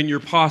 you're in your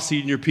posse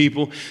and your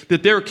people,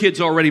 that there are kids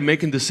already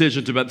making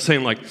decisions about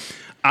saying like,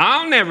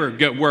 I'll never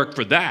get work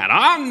for that.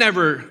 I'll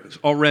never,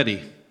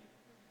 already,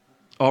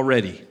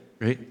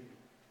 right?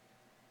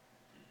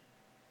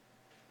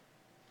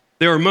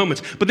 There are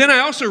moments. But then I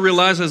also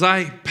realized as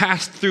I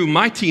passed through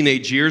my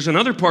teenage years and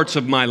other parts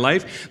of my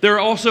life, there are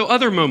also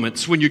other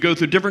moments when you go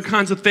through different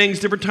kinds of things,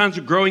 different kinds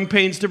of growing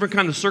pains, different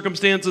kinds of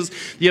circumstances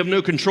you have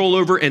no control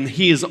over, and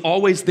he is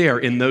always there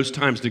in those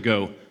times to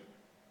go,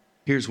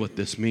 here's what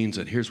this means,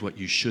 and here's what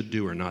you should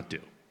do or not do.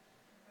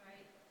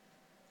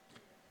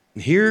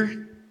 And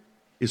here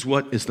is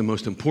what is the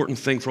most important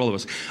thing for all of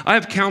us. I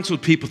have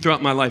counseled people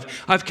throughout my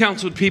life. I've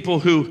counseled people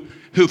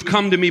who've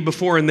come to me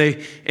before, and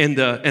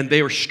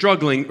they were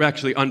struggling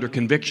actually under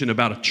conviction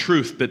about a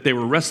truth that they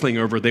were wrestling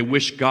over. They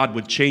wish God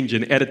would change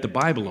and edit the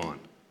Bible on.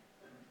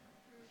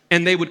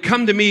 And they would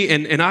come to me,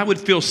 and I would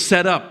feel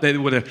set up. They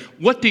would,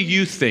 what do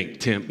you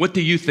think, Tim? What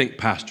do you think,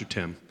 Pastor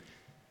Tim?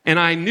 And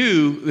I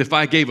knew if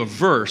I gave a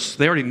verse,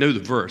 they already know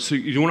the verse. So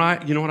you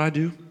know what I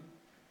do?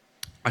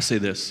 I say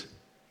this.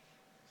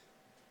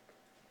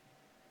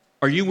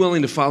 Are you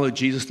willing to follow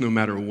Jesus no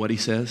matter what he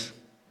says?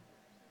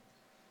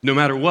 No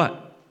matter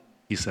what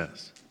he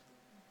says.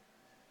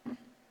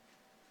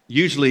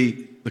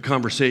 Usually the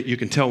conversation, you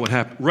can tell what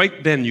happened.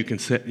 Right then you can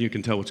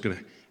tell what's going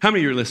to happen. How many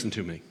of you are listening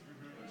to me?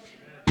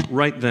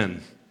 Right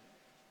then.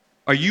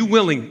 Are you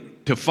willing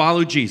to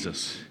follow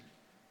Jesus?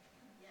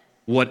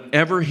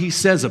 Whatever he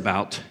says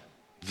about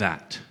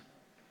that.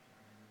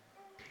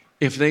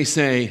 If they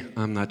say,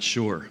 I'm not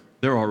sure,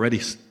 they're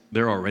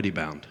already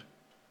bound.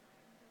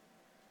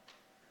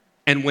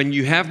 And when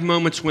you have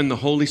moments when the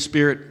Holy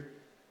Spirit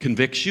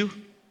convicts you,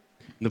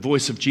 and the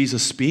voice of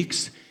Jesus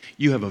speaks,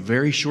 you have a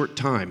very short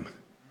time.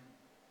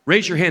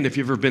 Raise your hand if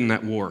you've ever been in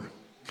that war.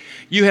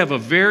 You have a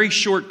very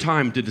short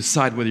time to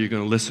decide whether you're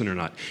going to listen or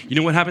not. You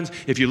know what happens?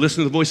 If you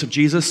listen to the voice of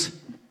Jesus,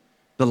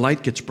 the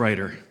light gets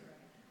brighter.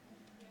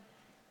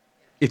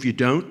 If you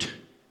don't,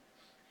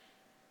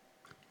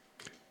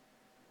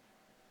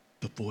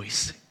 the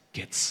voice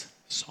gets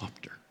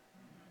softer.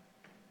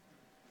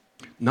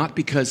 Not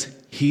because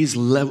he's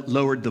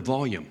lowered the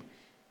volume.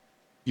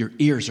 Your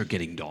ears are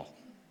getting dull.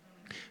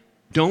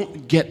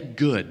 Don't get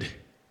good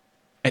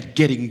at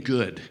getting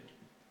good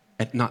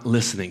at not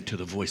listening to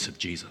the voice of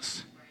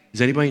Jesus.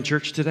 Is anybody in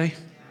church today?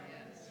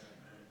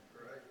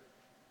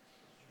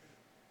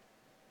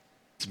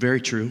 It's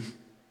very true.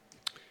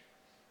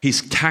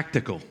 He's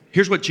tactical.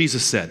 Here's what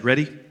Jesus said.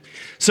 Ready?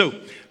 So,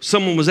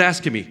 someone was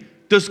asking me,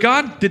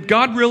 did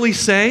God really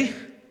say?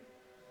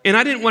 And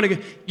I didn't want to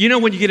go, you know,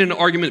 when you get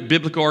into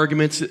biblical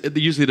arguments,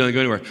 they usually don't go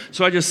anywhere.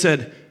 So I just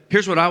said,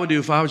 here's what I would do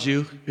if I was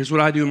you. Here's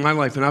what I do in my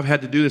life. And I've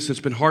had to do this. It's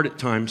been hard at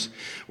times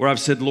where I've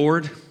said,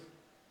 Lord,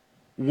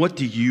 what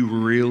do you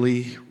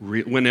really,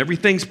 when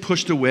everything's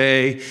pushed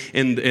away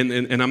and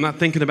I'm not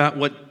thinking about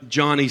what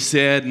Johnny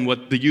said and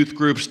what the youth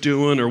group's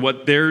doing or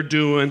what they're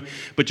doing,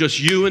 but just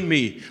you and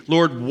me.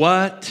 Lord,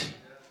 what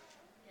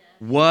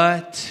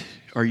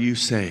are you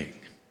saying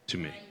to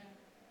me?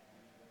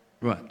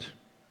 What?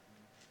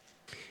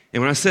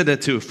 And when I said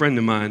that to a friend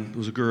of mine, it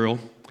was a girl,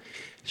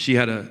 she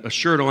had a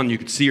shirt on, you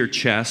could see her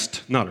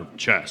chest, not her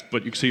chest,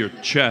 but you could see her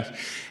chest,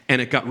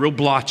 and it got real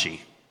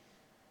blotchy.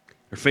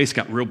 Her face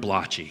got real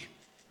blotchy.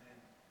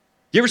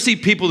 You ever see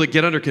people that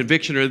get under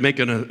conviction or they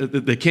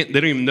don't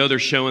even know they're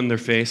showing their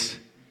face?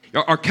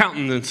 Our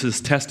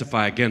countenances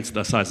testify against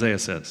us, Isaiah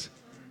says.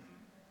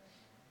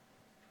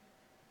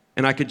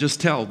 And I could just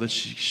tell that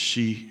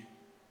she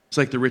it's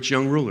like the rich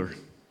young ruler.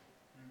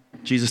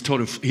 Jesus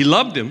told him, he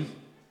loved him,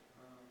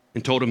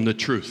 and told him the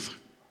truth.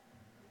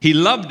 He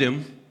loved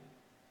him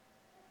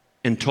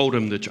and told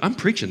him the truth. I'm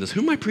preaching this.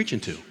 Who am I preaching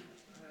to?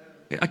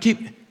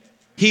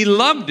 He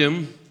loved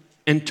him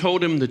and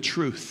told him the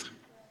truth.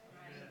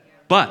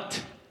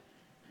 But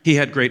he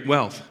had great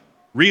wealth.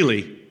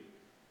 Really,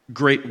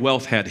 great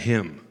wealth had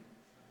him.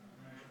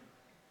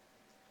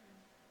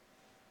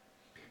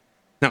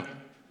 Now,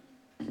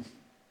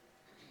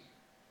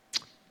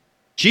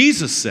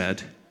 Jesus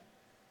said,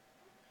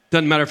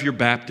 doesn't matter if you're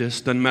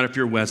Baptist, doesn't matter if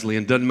you're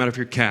Wesleyan, doesn't matter if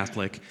you're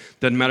Catholic,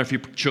 doesn't matter if you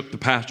shook the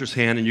pastor's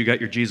hand and you got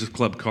your Jesus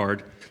Club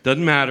card,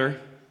 doesn't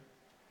matter.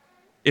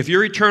 If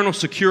your eternal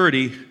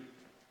security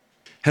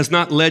has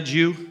not led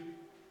you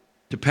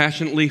to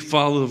passionately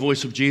follow the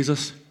voice of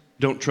Jesus,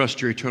 don't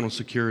trust your eternal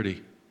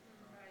security.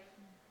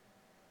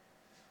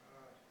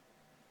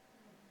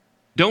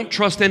 Don't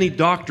trust any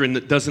doctrine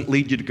that doesn't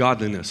lead you to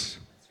godliness.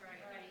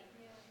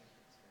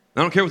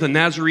 I don't care what the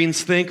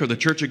Nazarenes think or the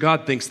Church of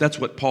God thinks, that's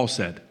what Paul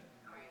said.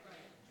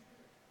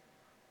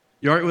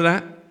 You all right with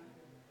that?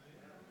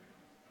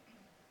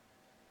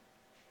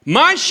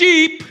 My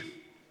sheep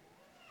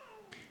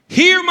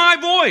hear my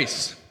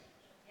voice,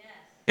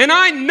 and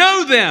I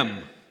know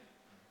them.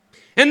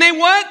 And they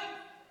what?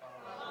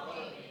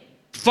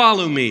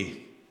 Follow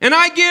me. And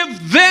I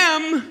give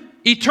them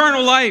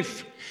eternal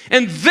life,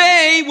 and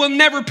they will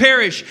never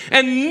perish,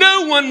 and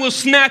no one will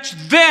snatch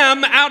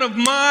them out of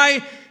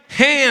my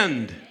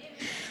hand.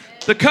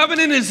 The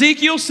covenant in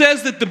Ezekiel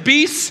says that the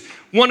beasts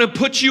want to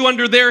put you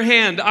under their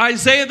hand.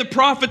 Isaiah the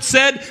prophet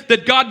said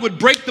that God would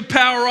break the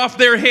power off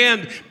their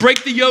hand,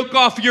 break the yoke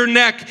off your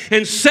neck,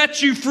 and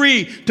set you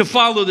free to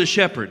follow the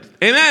shepherd.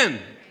 Amen.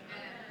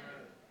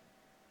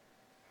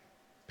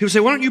 People say,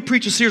 why don't you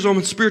preach a series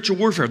on spiritual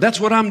warfare? That's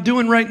what I'm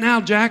doing right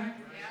now, Jack.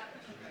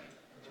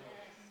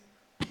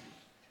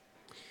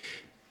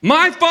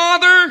 My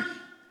Father,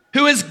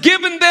 who has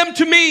given them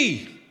to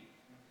me,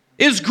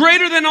 is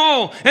greater than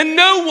all, and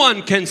no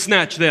one can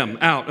snatch them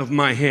out of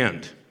my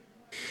hand.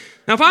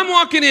 Now, if I'm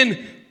walking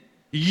in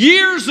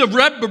years of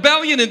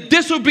rebellion and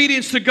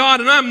disobedience to God,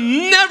 and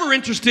I'm never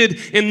interested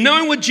in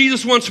knowing what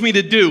Jesus wants me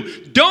to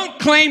do, don't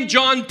claim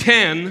John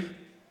 10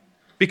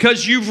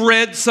 because you've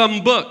read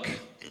some book.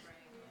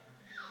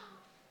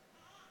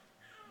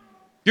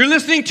 You're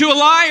listening to a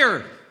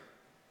liar.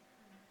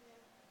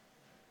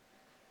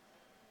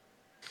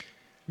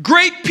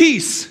 Great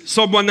peace,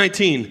 Psalm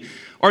 119,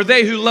 are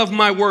they who love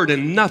my word,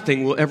 and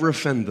nothing will ever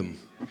offend them.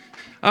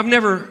 I've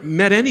never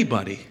met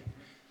anybody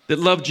that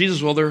loved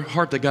Jesus while their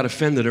heart that got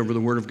offended over the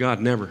word of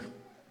God. Never.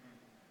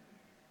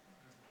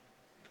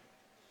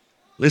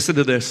 Listen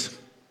to this.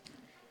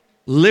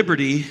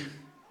 Liberty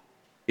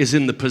is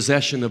in the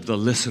possession of the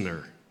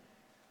listener.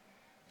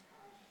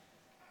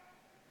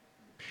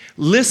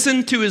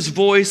 Listen to his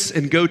voice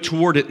and go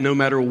toward it no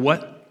matter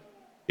what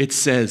it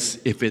says,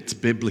 if it's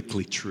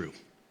biblically true.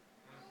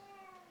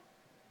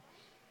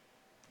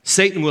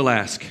 Satan will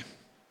ask.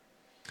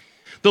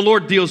 The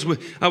Lord deals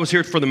with, I was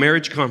here for the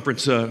marriage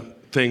conference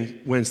thing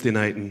Wednesday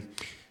night, and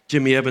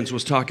Jimmy Evans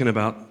was talking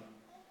about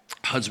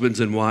husbands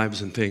and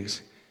wives and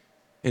things.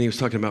 And he was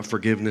talking about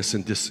forgiveness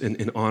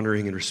and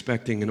honoring and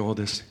respecting and all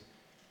this.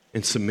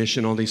 and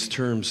submission, all these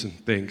terms and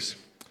things.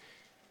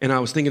 And I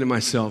was thinking to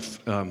myself,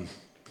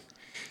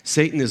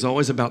 Satan is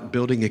always about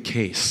building a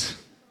case.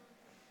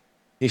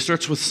 He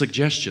starts with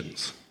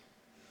suggestions.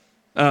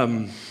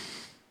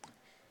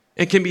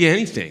 It can be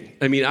anything.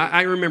 I mean,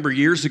 I remember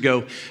years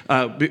ago,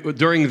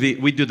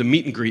 we do the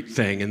meet and greet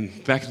thing,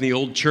 and back in the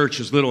old church,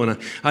 I was little,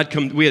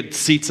 and we had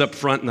seats up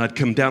front, and I'd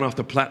come down off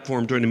the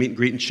platform during the meet and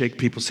greet and shake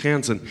people's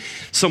hands, and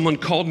someone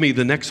called me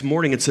the next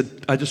morning and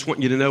said, I just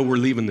want you to know we're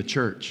leaving the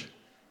church.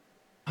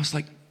 I was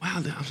like,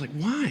 wow, I was like,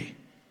 why?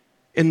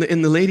 And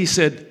the lady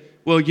said,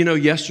 well, you know,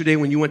 yesterday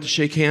when you went to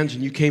shake hands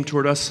and you came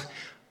toward us,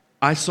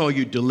 I saw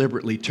you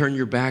deliberately turn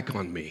your back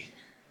on me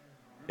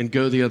and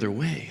go the other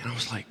way. And I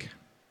was like,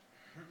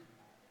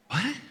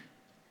 what?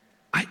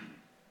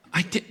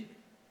 I did.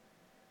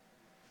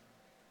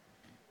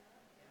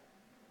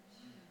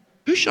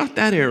 Who shot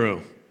that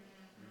arrow?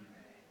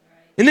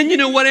 And then you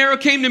know what arrow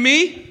came to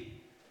me?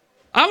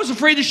 I was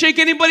afraid to shake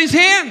anybody's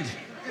hand.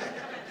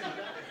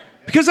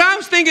 Because I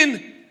was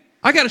thinking,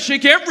 I got to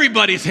shake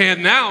everybody's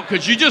hand now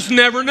because you just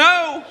never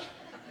know.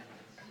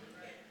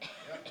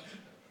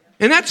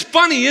 And that's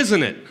funny,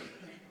 isn't it?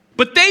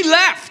 But they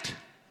left.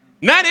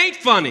 And that ain't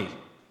funny.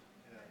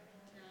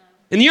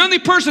 And the only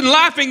person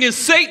laughing is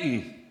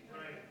Satan.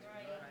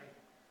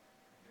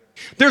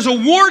 There's a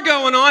war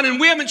going on and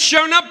we haven't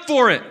shown up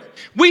for it.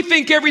 We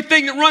think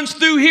everything that runs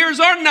through here is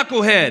our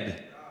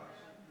knucklehead.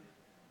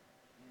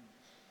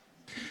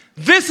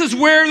 This is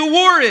where the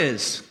war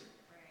is.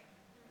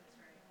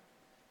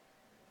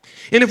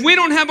 And if we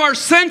don't have our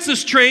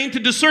senses trained to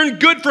discern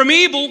good from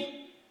evil,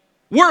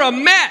 we're a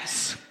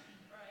mess.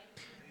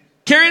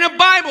 Carrying a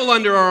Bible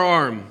under our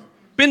arm.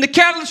 Been the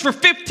catalyst for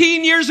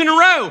 15 years in a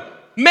row.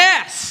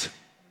 Mess.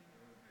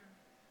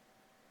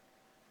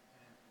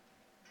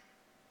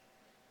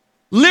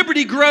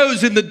 Liberty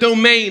grows in the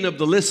domain of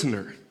the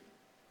listener.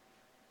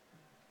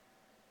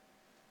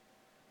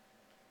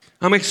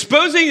 I'm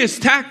exposing his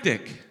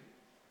tactic.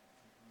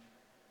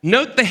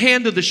 Note the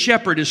hand of the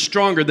shepherd is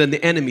stronger than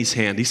the enemy's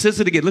hand. He says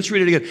it again. Let's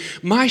read it again.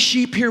 My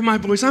sheep hear my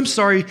voice. I'm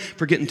sorry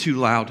for getting too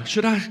loud.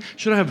 Should I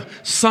have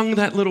sung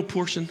that little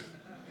portion?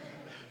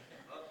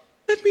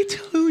 Let me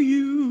tell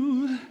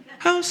you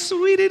how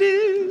sweet it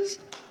is.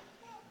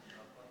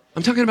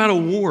 I'm talking about a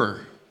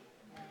war.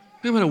 I'm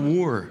talking about a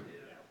war.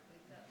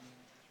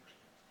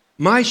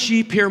 My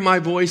sheep hear my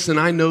voice, and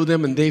I know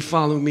them, and they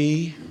follow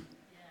me.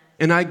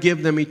 And I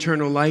give them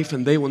eternal life,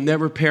 and they will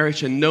never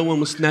perish, and no one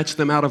will snatch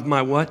them out of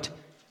my what?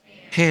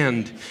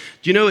 Hand.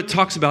 Do you know it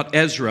talks about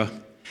Ezra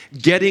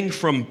getting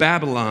from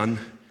Babylon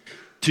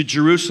to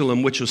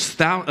Jerusalem, which was a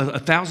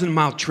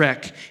 1,000-mile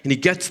trek, and he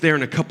gets there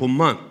in a couple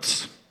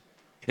months.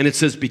 And it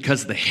says,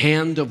 because the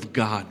hand of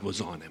God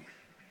was on him.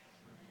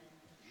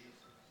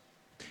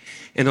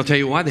 And I'll tell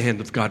you why the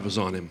hand of God was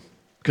on him.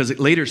 Because it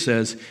later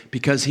says,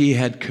 because he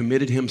had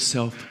committed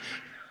himself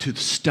to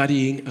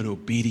studying and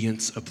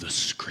obedience of the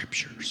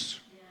scriptures.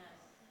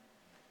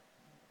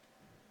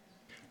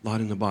 A lot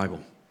in the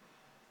Bible.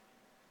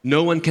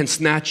 No one can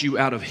snatch you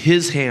out of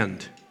his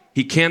hand.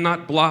 He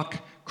cannot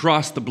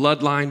cross the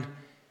bloodline,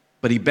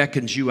 but he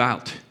beckons you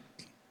out.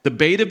 The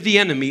bait of the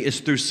enemy is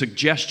through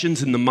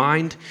suggestions in the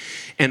mind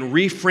and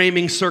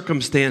reframing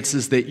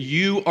circumstances that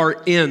you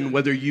are in,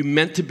 whether you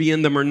meant to be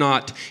in them or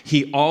not.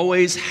 He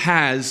always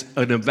has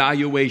an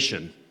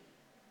evaluation.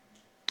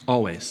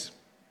 Always.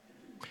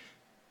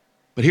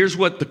 But here's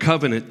the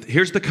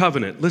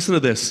covenant. Listen to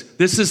this.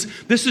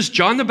 This is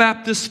John the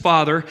Baptist's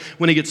father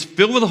when he gets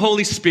filled with the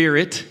Holy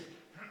Spirit.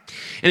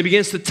 And he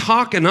begins to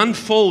talk and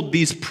unfold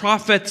these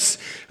prophets'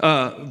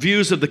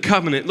 views of the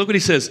covenant. Look what he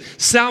says.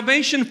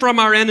 Salvation from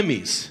our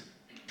enemies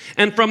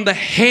and from the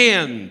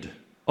hand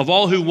of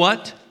all who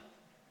what?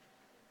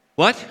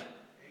 What?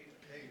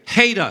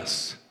 Hate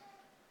us.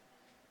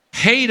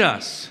 Hate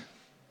us.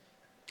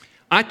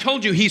 I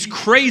told you he's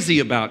crazy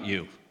about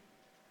you.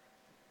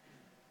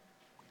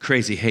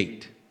 Crazy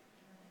hate.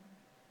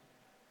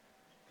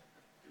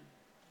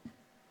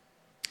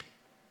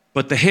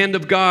 But the hand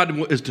of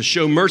God is to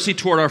show mercy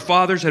toward our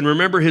fathers and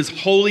remember his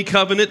holy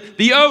covenant,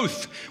 the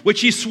oath,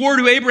 which he swore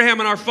to Abraham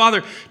and our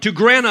father to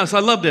grant us, I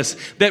love this,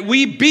 that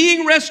we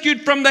being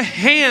rescued from the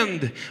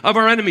hand of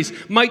our enemies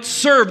might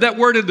serve. That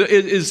word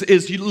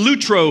is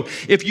lutro.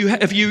 If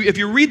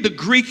you read the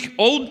Greek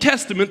Old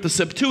Testament, the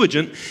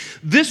Septuagint,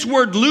 this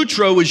word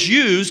lutro is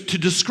used to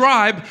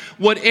describe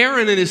what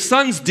Aaron and his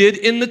sons did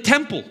in the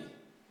temple.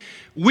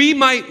 We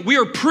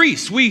are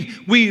priests. We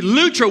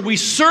lutro, we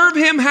serve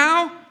him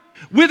how?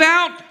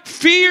 Without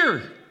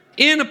fear,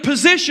 in a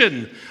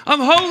position of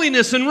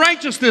holiness and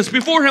righteousness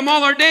before him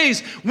all our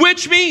days,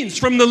 which means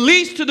from the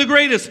least to the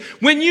greatest,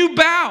 when you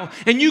bow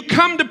and you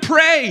come to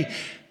pray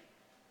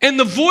and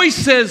the voice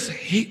says,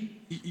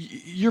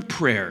 your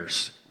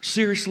prayers,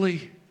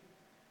 seriously,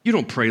 you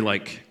don't pray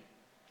like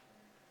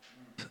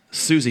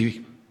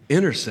Susie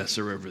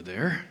intercessor over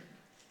there.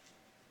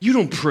 You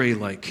don't pray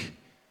like,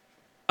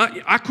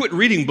 I quit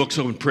reading books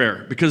on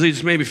prayer because they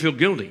just made me feel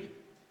guilty.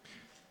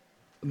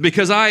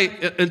 Because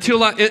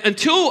until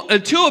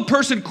a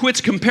person quits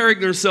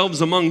comparing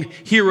themselves among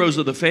heroes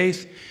of the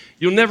faith,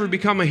 You'll never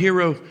become a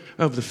hero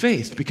of the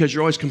faith because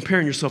you're always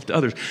comparing yourself to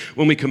others.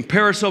 When we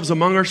compare ourselves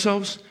among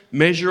ourselves,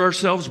 measure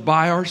ourselves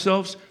by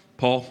ourselves,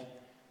 Paul,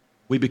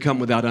 we become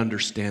without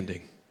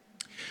understanding.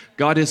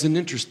 God isn't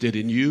interested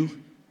in you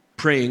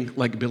praying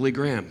like Billy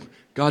Graham.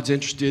 God's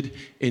interested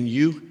in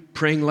you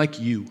praying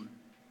like you.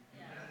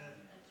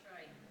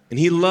 And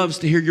he loves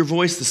to hear your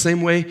voice the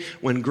same way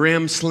when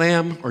Graham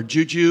Slam or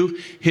Juju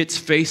hits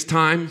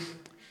FaceTime.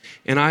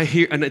 And I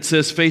hear, and it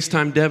says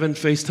FaceTime Devin,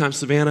 FaceTime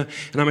Savannah,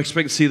 and I'm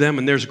expecting to see them,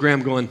 and there's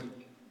Graham going,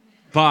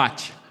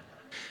 Potch.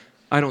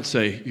 I don't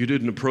say, you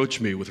didn't approach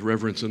me with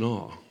reverence and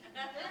awe.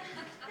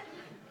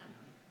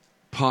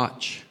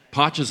 Potch.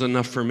 Potch is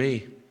enough for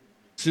me.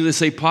 As soon as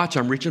they say Potch,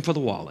 I'm reaching for the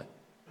wallet.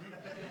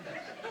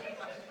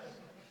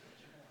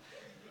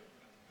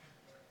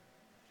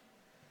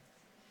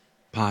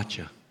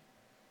 Pacha.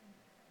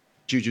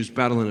 Juju's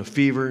battling a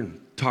fever and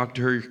talked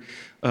to her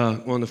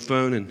on the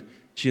phone, and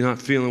she's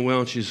not feeling well,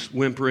 and she's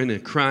whimpering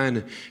and crying.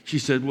 And she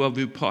said, well,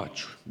 vu,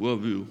 Potch, well,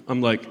 vu.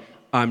 I'm like,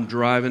 I'm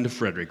driving to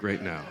Frederick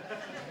right now.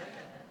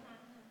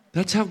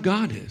 That's how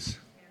God is.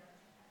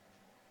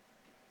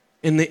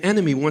 And the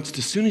enemy wants to,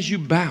 as soon as you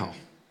bow,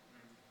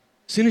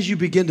 as soon as you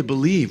begin to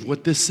believe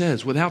what this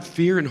says, without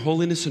fear and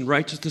holiness and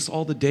righteousness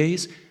all the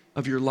days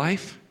of your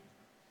life,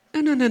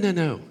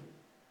 no.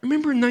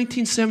 Remember in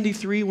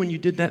 1973 when you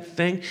did that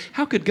thing?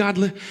 How could God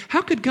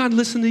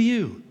listen to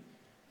you?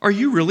 Are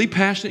you really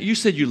passionate? You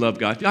said you love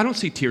God. I don't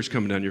see tears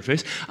coming down your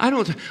face.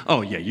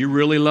 Oh yeah, you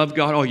really love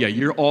God? Oh yeah,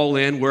 you're all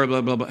in, where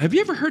blah, blah, blah. Have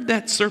you ever heard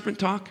that serpent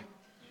talk?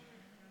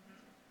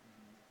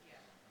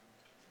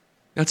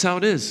 That's how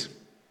it is.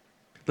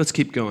 Let's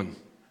keep going.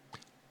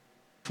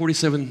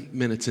 47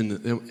 minutes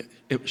in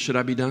should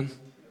I be done?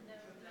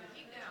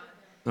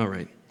 All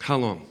right. How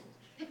long?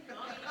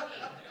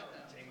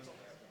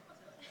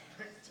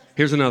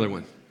 Here's another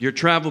one. Your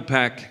travel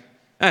pack.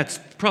 That's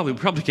probably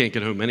can't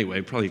get home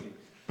anyway. Probably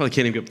can't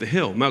even get up the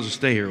hill. Might as well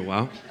stay here a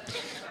while.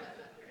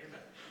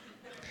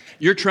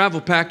 Your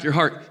travel pack, your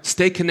heart.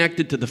 Stay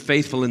connected to the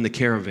faithful in the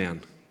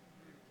caravan.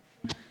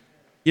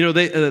 You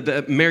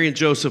know, Mary and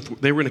Joseph,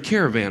 they were in a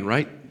caravan,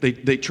 right?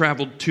 They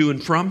traveled to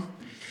and from.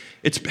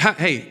 It's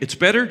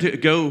better to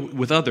go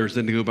with others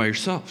than to go by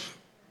yourself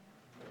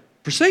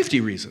for safety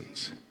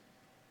reasons.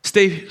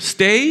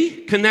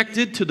 Stay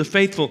connected to the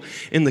faithful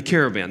in the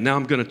caravan. Now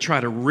I'm going to try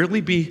to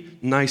really be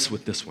nice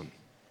with this one.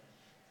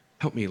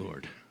 Help me,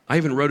 Lord. I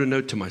even wrote a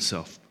note to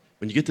myself.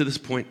 When you get to this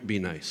point, be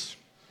nice.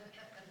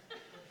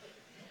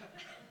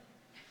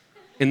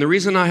 And the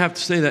reason I have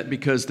to say that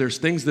because there's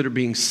things that are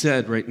being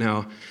said right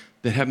now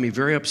that have me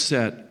very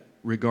upset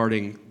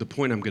regarding the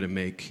point I'm going to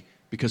make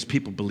because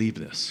people believe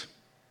this.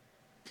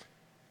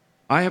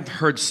 I have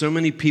heard so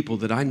many people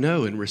that I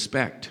know and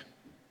respect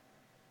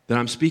that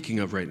I'm speaking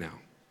of right now.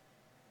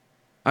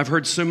 I've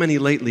heard so many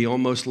lately,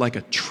 almost like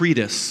a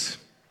treatise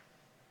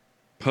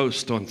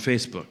post on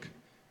Facebook,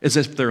 as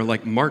if they're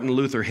like Martin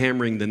Luther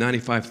hammering the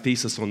 95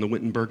 Thesis on the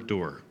Wittenberg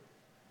door,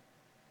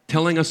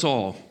 telling us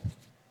all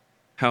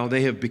how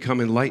they have become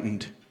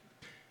enlightened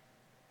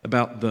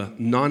about the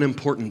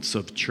non-importance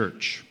of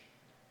church.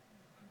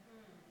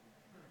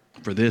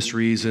 For this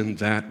reason,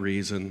 that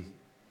reason.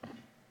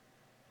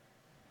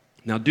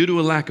 Now, due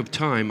to a lack of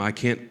time, I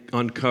can't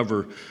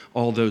uncover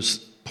all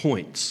those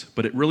points,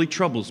 but it really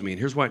troubles me, and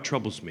here's why it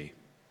troubles me.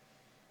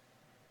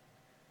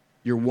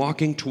 You're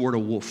walking toward a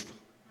wolf.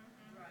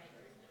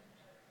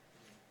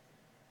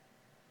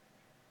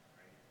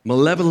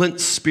 Malevolent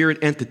spirit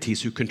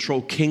entities who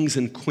control kings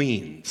and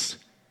queens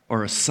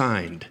are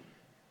assigned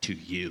to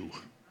you.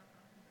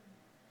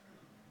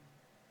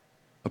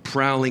 A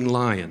prowling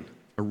lion,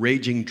 a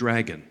raging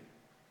dragon.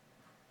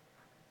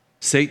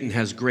 Satan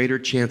has greater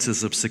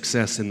chances of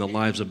success in the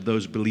lives of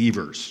those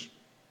believers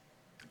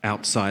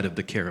outside of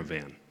the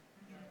caravan.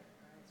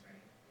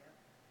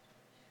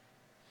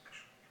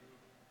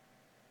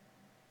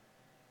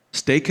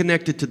 Stay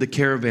connected to the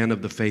caravan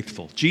of the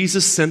faithful.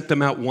 Jesus sent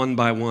them out one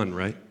by one,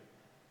 right?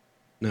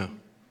 No,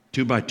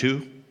 2 by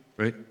 2,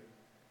 right?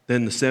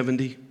 Then the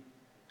 70.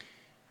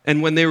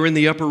 And when they were in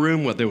the upper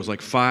room, there was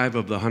like 5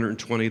 of the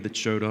 120 that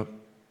showed up?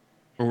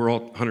 Or were all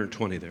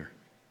 120 there?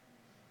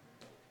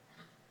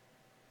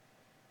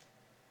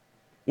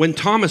 When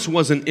Thomas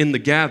wasn't in the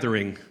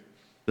gathering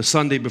the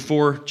Sunday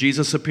before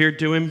Jesus appeared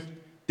to him,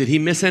 did he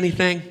miss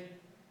anything?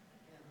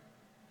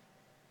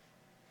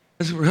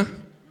 Huh?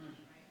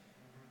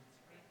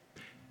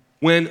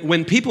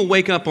 When people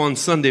wake up on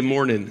Sunday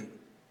morning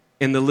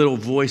and the little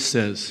voice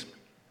says,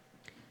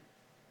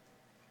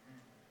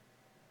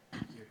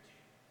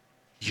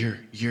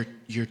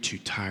 You're too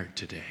tired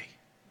today.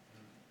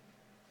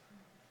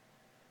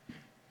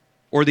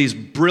 Or these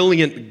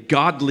brilliant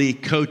godly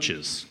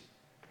coaches.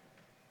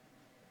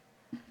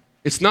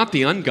 It's not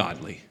the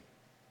ungodly.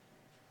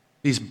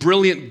 These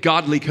brilliant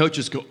godly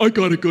coaches go, I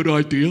got a good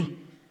idea.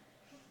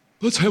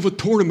 Let's have a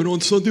tournament on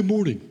Sunday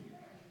morning.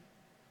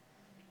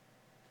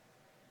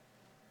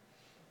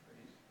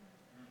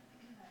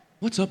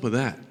 What's up with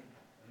that?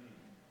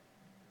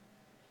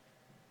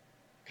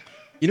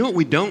 You know what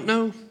we don't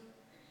know?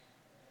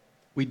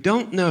 We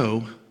don't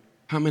know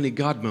how many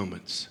God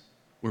moments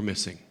we're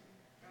missing.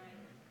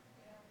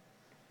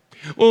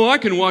 Well, I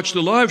can watch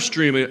the live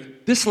stream.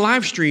 This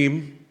live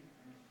stream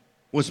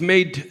was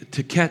made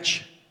to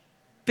catch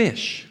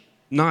fish,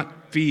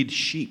 not feed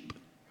sheep.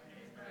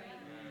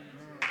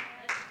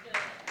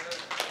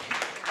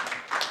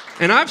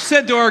 And I've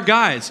said to our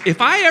guys, if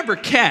I ever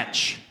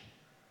catch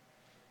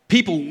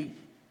people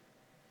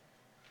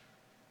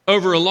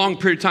over a long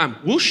period of time,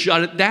 we'll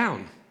shut it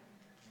down.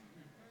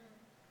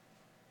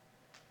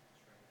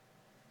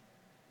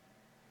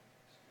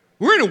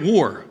 We're in a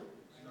war.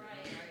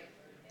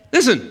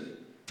 Listen,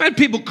 I've had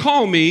people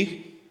call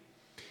me.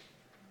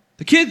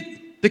 They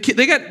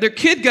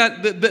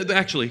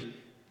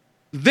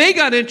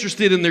got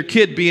interested in their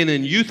kid being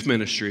in youth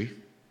ministry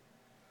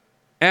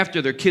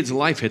after their kid's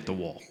life hit the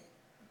wall.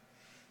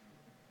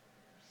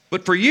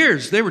 But for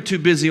years, they were too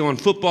busy on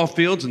football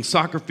fields and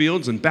soccer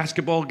fields and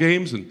basketball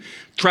games and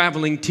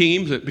traveling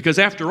teams, because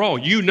after all,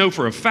 you know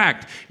for a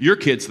fact your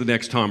kid's the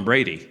next Tom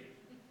Brady.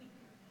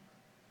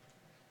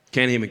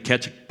 Can't even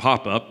catch a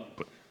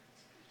pop-up,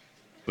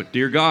 but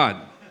dear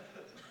God,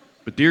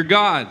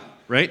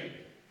 right?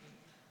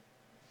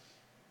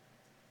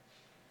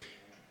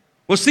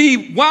 Well,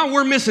 see, while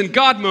we're missing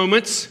God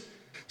moments,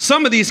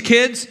 some of these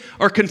kids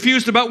are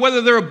confused about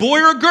whether they're a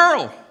boy or a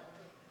girl.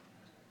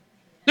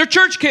 They're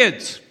church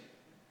kids.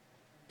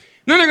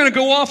 Then they're going to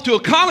go off to a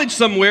college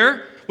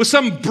somewhere with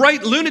some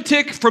bright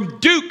lunatic from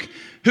Duke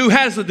who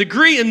has a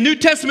degree in New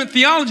Testament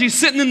theology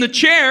sitting in the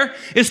chair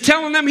is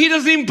telling them he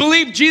doesn't even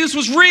believe Jesus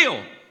was real.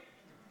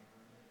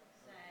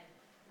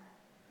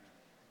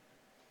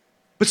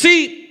 But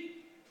see,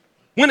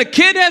 when a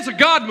kid has a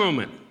God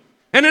moment,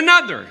 and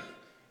another,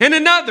 and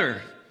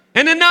another,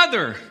 and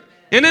another,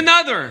 and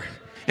another,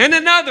 and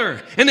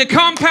another, and they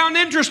compound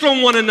interest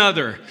on one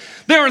another,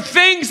 there are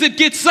things that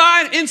get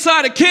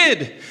inside a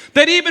kid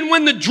that even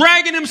when the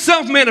dragon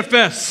himself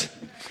manifests,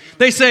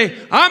 they say,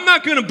 I'm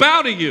not going to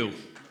bow to you.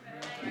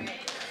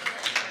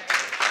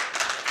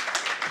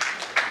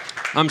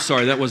 I'm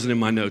sorry, that wasn't in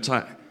my notes.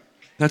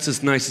 That's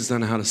as nice as I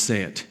know how to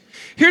say it.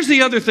 Here's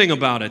the other thing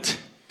about it.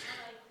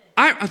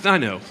 I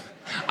know.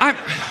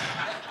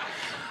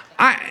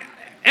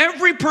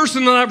 Every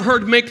person that I've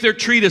heard make their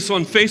treatise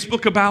on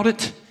Facebook about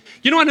it,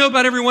 you know what I know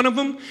about every one of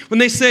them? When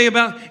they say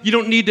about you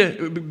don't need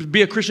to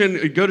be a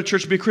Christian, go to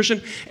church to be a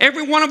Christian,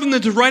 every one of them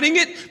that's writing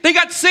it, they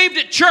got saved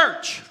at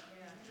church.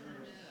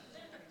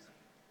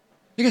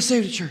 They got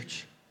saved at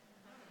church.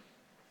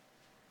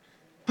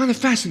 I find it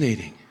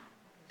fascinating.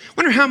 I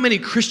wonder how many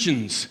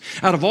Christians,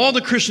 out of all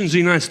the Christians in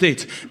the United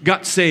States,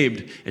 got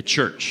saved at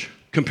church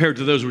compared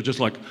to those who were just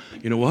like,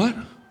 you know what?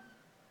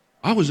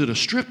 I was at a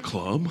strip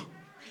club,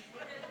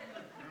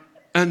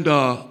 and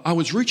I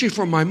was reaching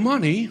for my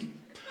money,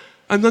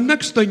 and the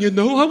next thing you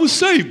know, I was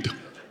saved.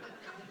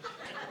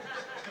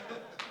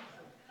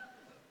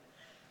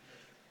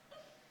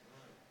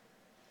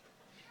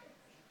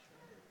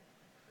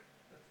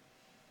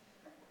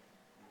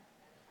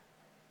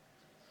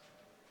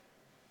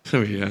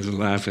 Some of you guys are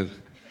laughing.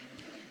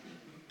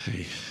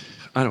 Hey,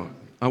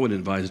 I wouldn't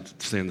advise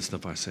saying the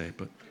stuff I say,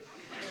 but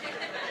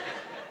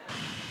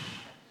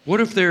what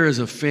if there is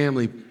a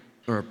family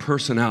or a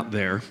person out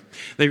there,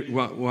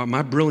 while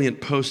my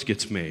brilliant post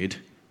gets made,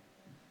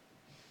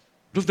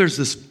 what if there's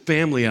this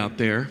family out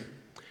there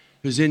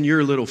who's in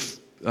your little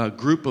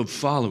group of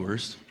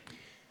followers,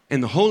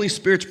 and the Holy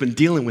Spirit's been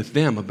dealing with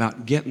them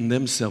about getting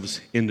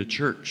themselves into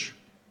church,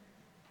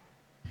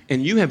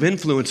 and you have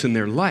influence in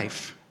their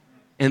life,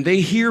 and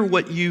they hear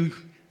what you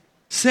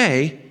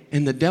say,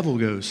 and the devil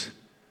goes,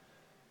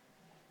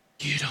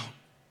 you don't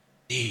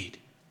need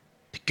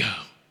to go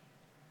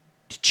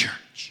to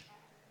church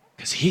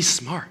because he's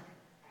smart.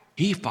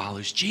 He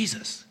follows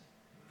Jesus.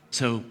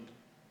 So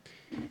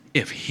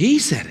if he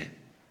said it,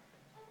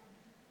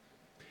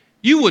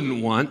 you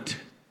wouldn't want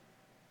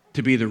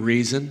to be the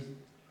reason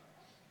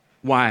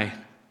why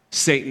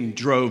Satan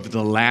drove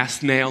the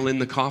last nail in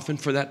the coffin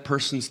for that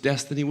person's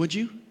destiny, would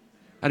you?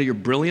 Out of your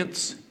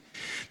brilliance?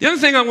 The other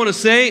thing I want to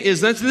say is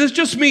that this is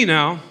just me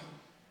now.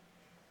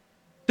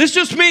 This is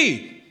just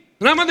me.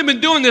 And I've only been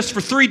doing this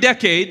for 3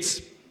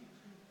 decades.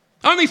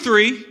 Only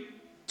 3.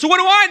 So what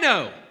do I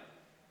know?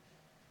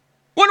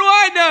 What do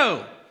I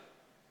know?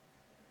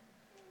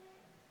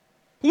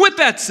 With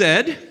that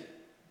said,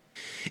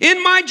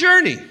 in my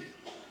journey,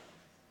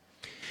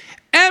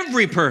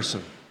 every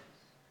person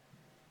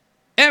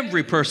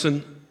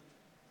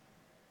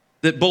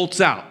that bolts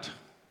out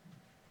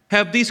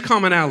have these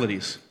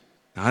commonalities.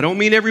 Now, I don't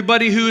mean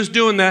everybody who is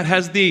doing that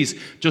has these,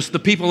 just the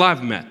people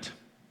I've met.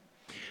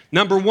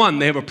 Number 1,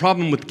 they have a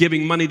problem with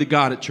giving money to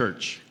God at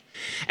church.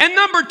 And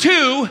number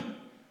 2,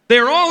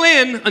 they're all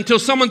in until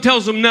someone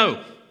tells them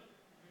no.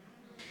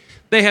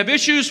 They have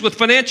issues with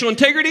financial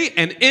integrity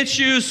and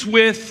issues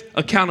with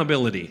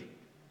accountability.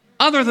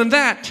 Other than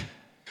that,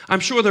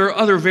 I'm sure there are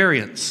other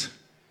variants,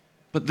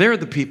 but they're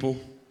the people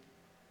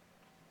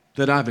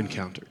that I've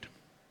encountered.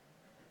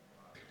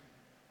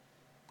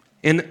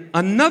 And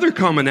another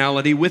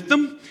commonality with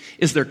them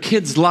is their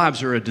kids'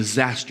 lives are a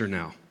disaster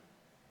now.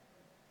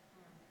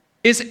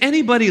 Is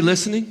anybody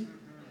listening?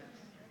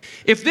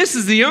 If this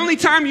is the only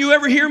time you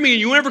ever hear me and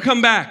you ever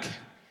come back,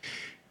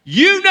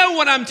 you know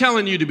what I'm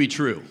telling you to be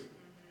true.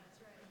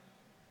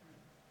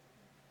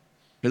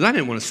 Because I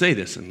didn't want to say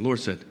this, and the Lord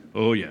said,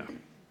 oh yeah.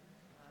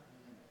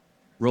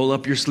 Roll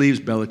up your sleeves,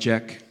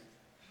 Belichick,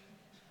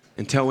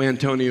 and tell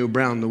Antonio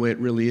Brown the way it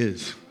really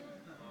is.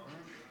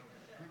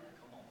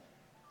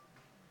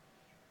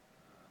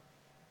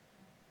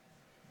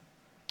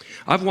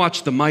 I've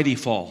watched the mighty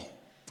fall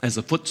as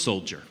a foot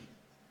soldier,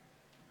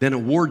 then a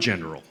war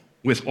general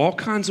with all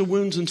kinds of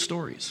wounds and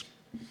stories.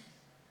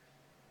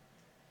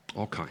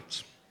 All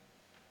kinds.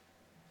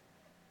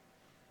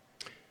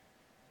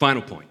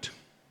 Final point.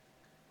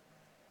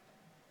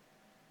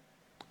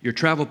 Your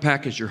travel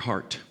pack is your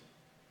heart.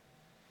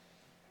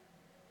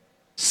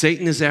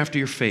 Satan is after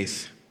your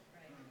faith.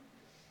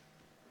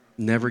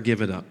 Never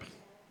give it up.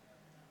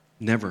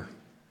 Never.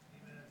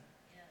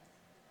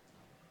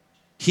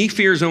 He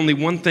fears only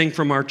one thing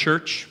from our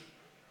church.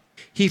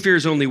 He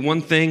fears only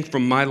one thing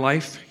from my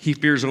life. He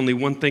fears only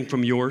one thing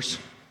from yours.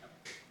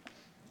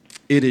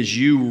 It is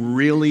you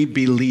really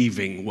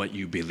believing what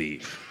you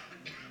believe.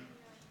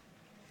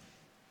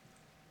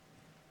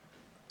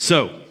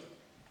 So,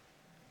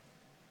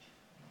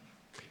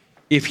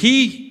 if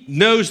he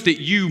knows that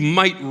you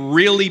might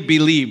really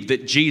believe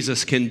that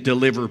Jesus can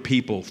deliver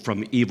people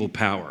from evil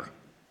power,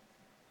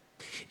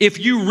 if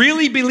you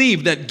really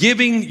believe that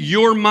giving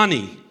your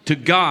money to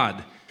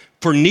God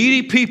for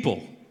needy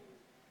people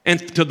and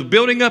to the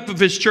building up of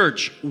his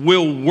church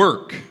will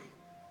work,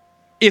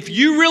 if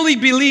you really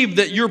believe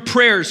that your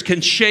prayers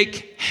can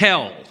shake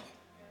hell,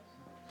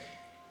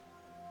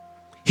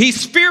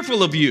 he's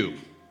fearful of you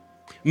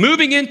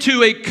moving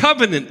into a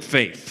covenant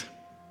faith.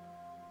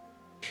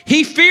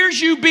 He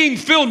fears you being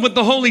filled with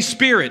the Holy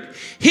Spirit.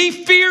 He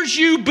fears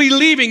you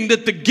believing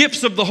that the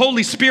gifts of the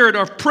Holy Spirit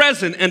are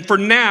present and for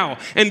now,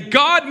 and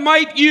God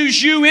might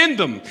use you in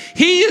them.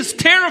 He is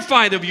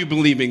terrified of you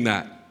believing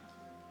that.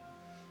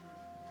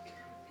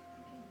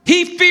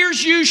 He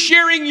fears you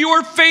sharing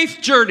your faith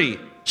journey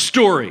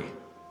story.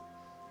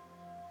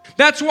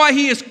 That's why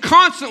he is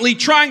constantly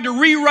trying to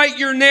rewrite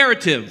your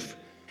narrative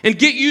and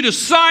get you to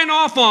sign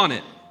off on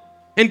it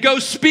and go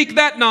speak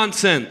that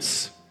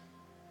nonsense.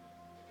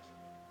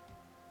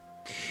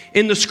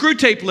 In the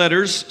Screwtape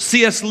Letters,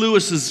 C.S.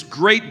 Lewis's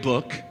great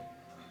book,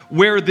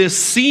 where this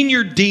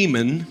senior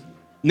demon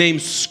named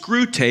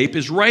Screwtape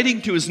is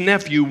writing to his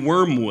nephew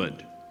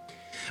Wormwood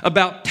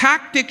about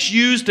tactics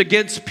used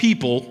against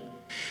people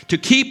to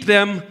keep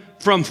them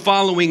from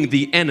following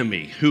the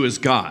enemy, who is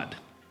God.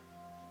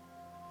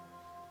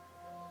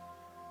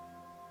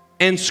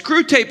 And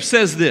Screwtape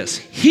says this,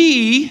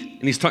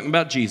 and he's talking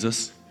about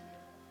Jesus,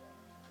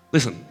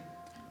 listen,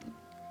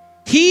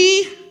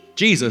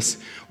 Jesus,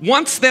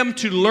 wants them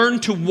to learn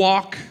to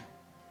walk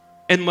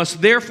and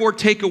must therefore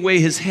take away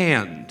his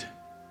hand.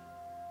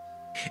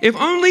 If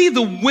only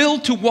the will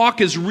to walk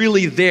is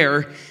really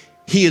there,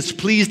 he is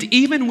pleased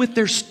even with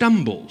their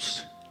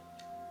stumbles.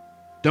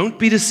 Don't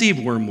be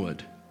deceived,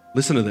 Wormwood.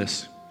 Listen to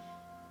this.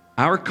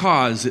 Our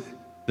cause,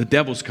 the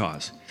devil's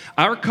cause,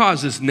 our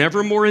cause is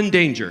never more in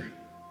danger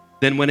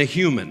than when a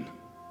human,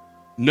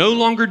 no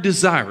longer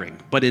desiring,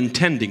 but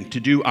intending to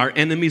do our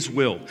enemy's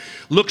will,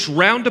 looks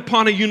round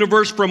upon a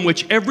universe from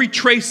which every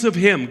trace of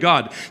him,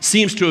 God,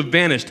 seems to have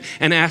vanished,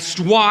 and asks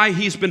why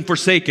he's been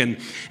forsaken,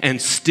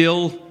 and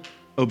still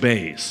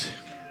obeys.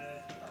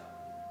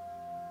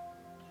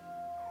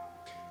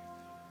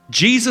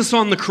 Jesus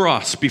on the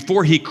cross,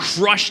 before he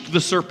crushed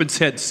the serpent's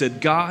head,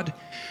 said, God,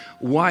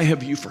 why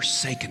have you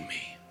forsaken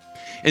me?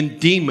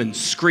 And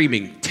demons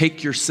screaming,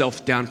 take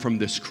yourself down from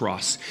this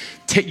cross.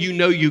 You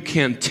know you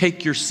can.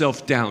 Take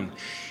yourself down.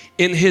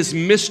 In his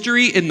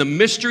mystery, in the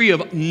mystery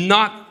of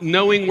not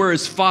knowing where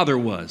his Father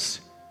was,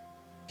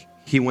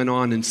 he went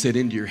on and said,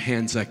 into your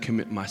hands I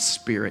commit my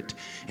spirit,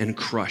 and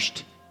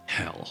crushed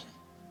hell.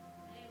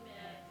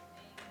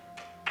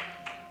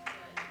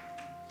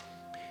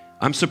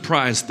 I'm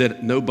surprised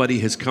that nobody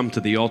has come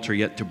to the altar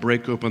yet to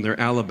break open their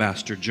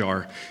alabaster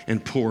jar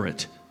and pour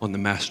it on the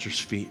Master's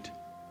feet.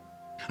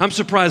 I'm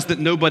surprised that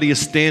nobody is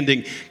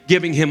standing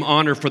giving him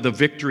honor for the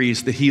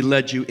victories that he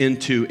led you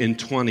into in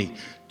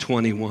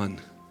 2021.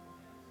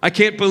 I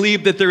can't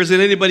believe that there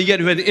isn't anybody yet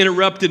who had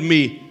interrupted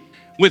me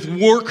with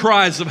war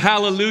cries of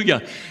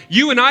hallelujah.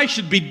 You and I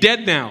should be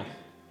dead now.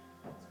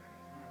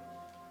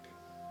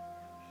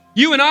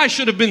 You and I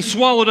should have been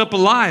swallowed up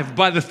alive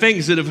by the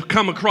things that have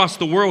come across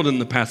the world in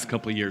the past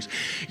couple of years.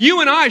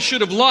 You and I should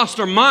have lost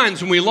our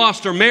minds when we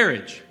lost our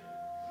marriage.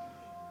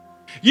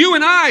 You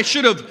and I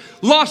should have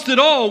lost it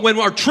all when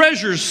our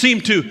treasures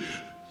seemed to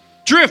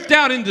drift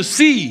out into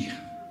sea,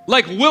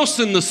 like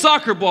Wilson the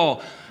soccer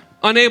ball,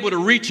 unable to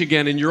reach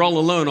again, and you're all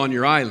alone on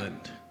your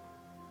island.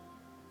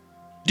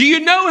 Do you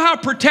know how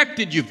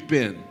protected you've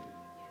been?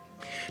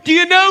 Do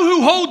you know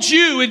who holds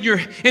you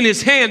in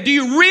his hand? Do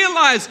you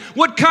realize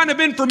what kind of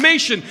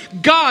information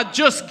God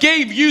just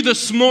gave you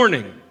this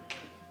morning?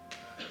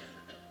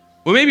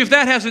 Well, maybe if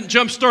that hasn't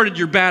jump-started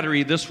your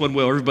battery, this one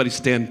will. Everybody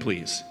stand,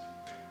 please.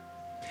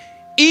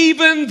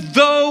 Even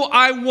though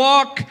I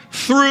walk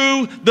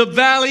through the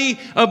valley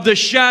of the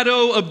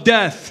shadow of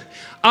death,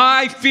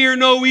 I fear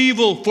no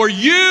evil, for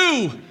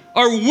you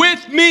are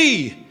with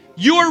me.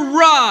 Your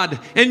rod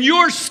and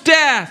your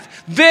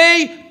staff,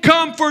 they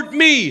comfort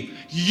me.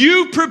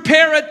 You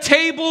prepare a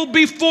table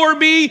before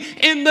me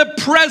in the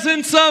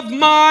presence of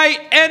my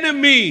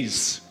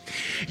enemies.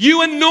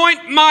 You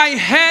anoint my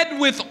head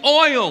with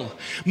oil.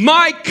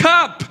 My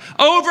cup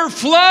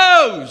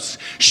overflows.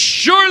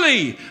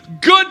 Surely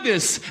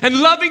goodness and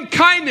loving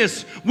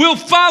kindness will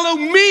follow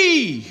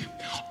me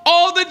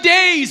all the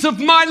days of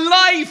my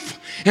life,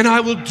 and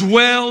I will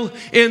dwell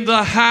in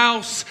the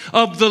house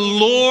of the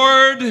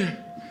Lord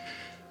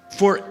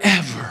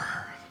forever,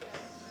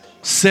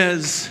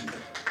 says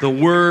the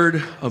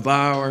word of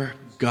our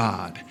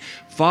God.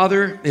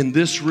 Father, in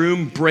this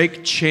room,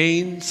 break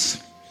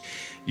chains.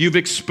 You've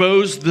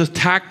exposed the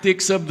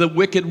tactics of the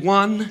wicked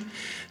one.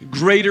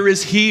 Greater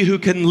is he who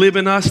can live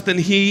in us than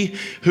he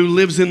who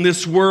lives in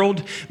this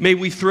world. May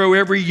we throw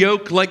every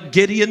yoke like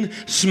Gideon,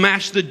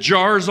 smash the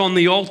jars on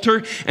the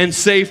altar, and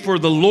say, for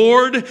the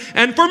Lord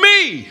and for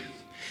me,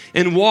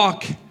 and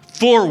walk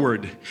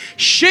forward,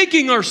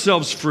 shaking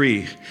ourselves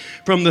free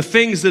from the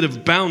things that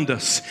have bound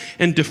us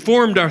and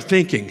deformed our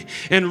thinking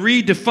and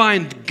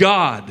redefined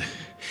God.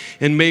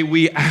 And may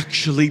we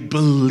actually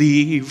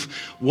believe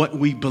what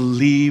we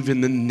believe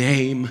in the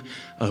name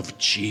of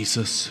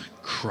Jesus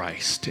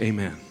Christ.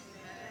 Amen.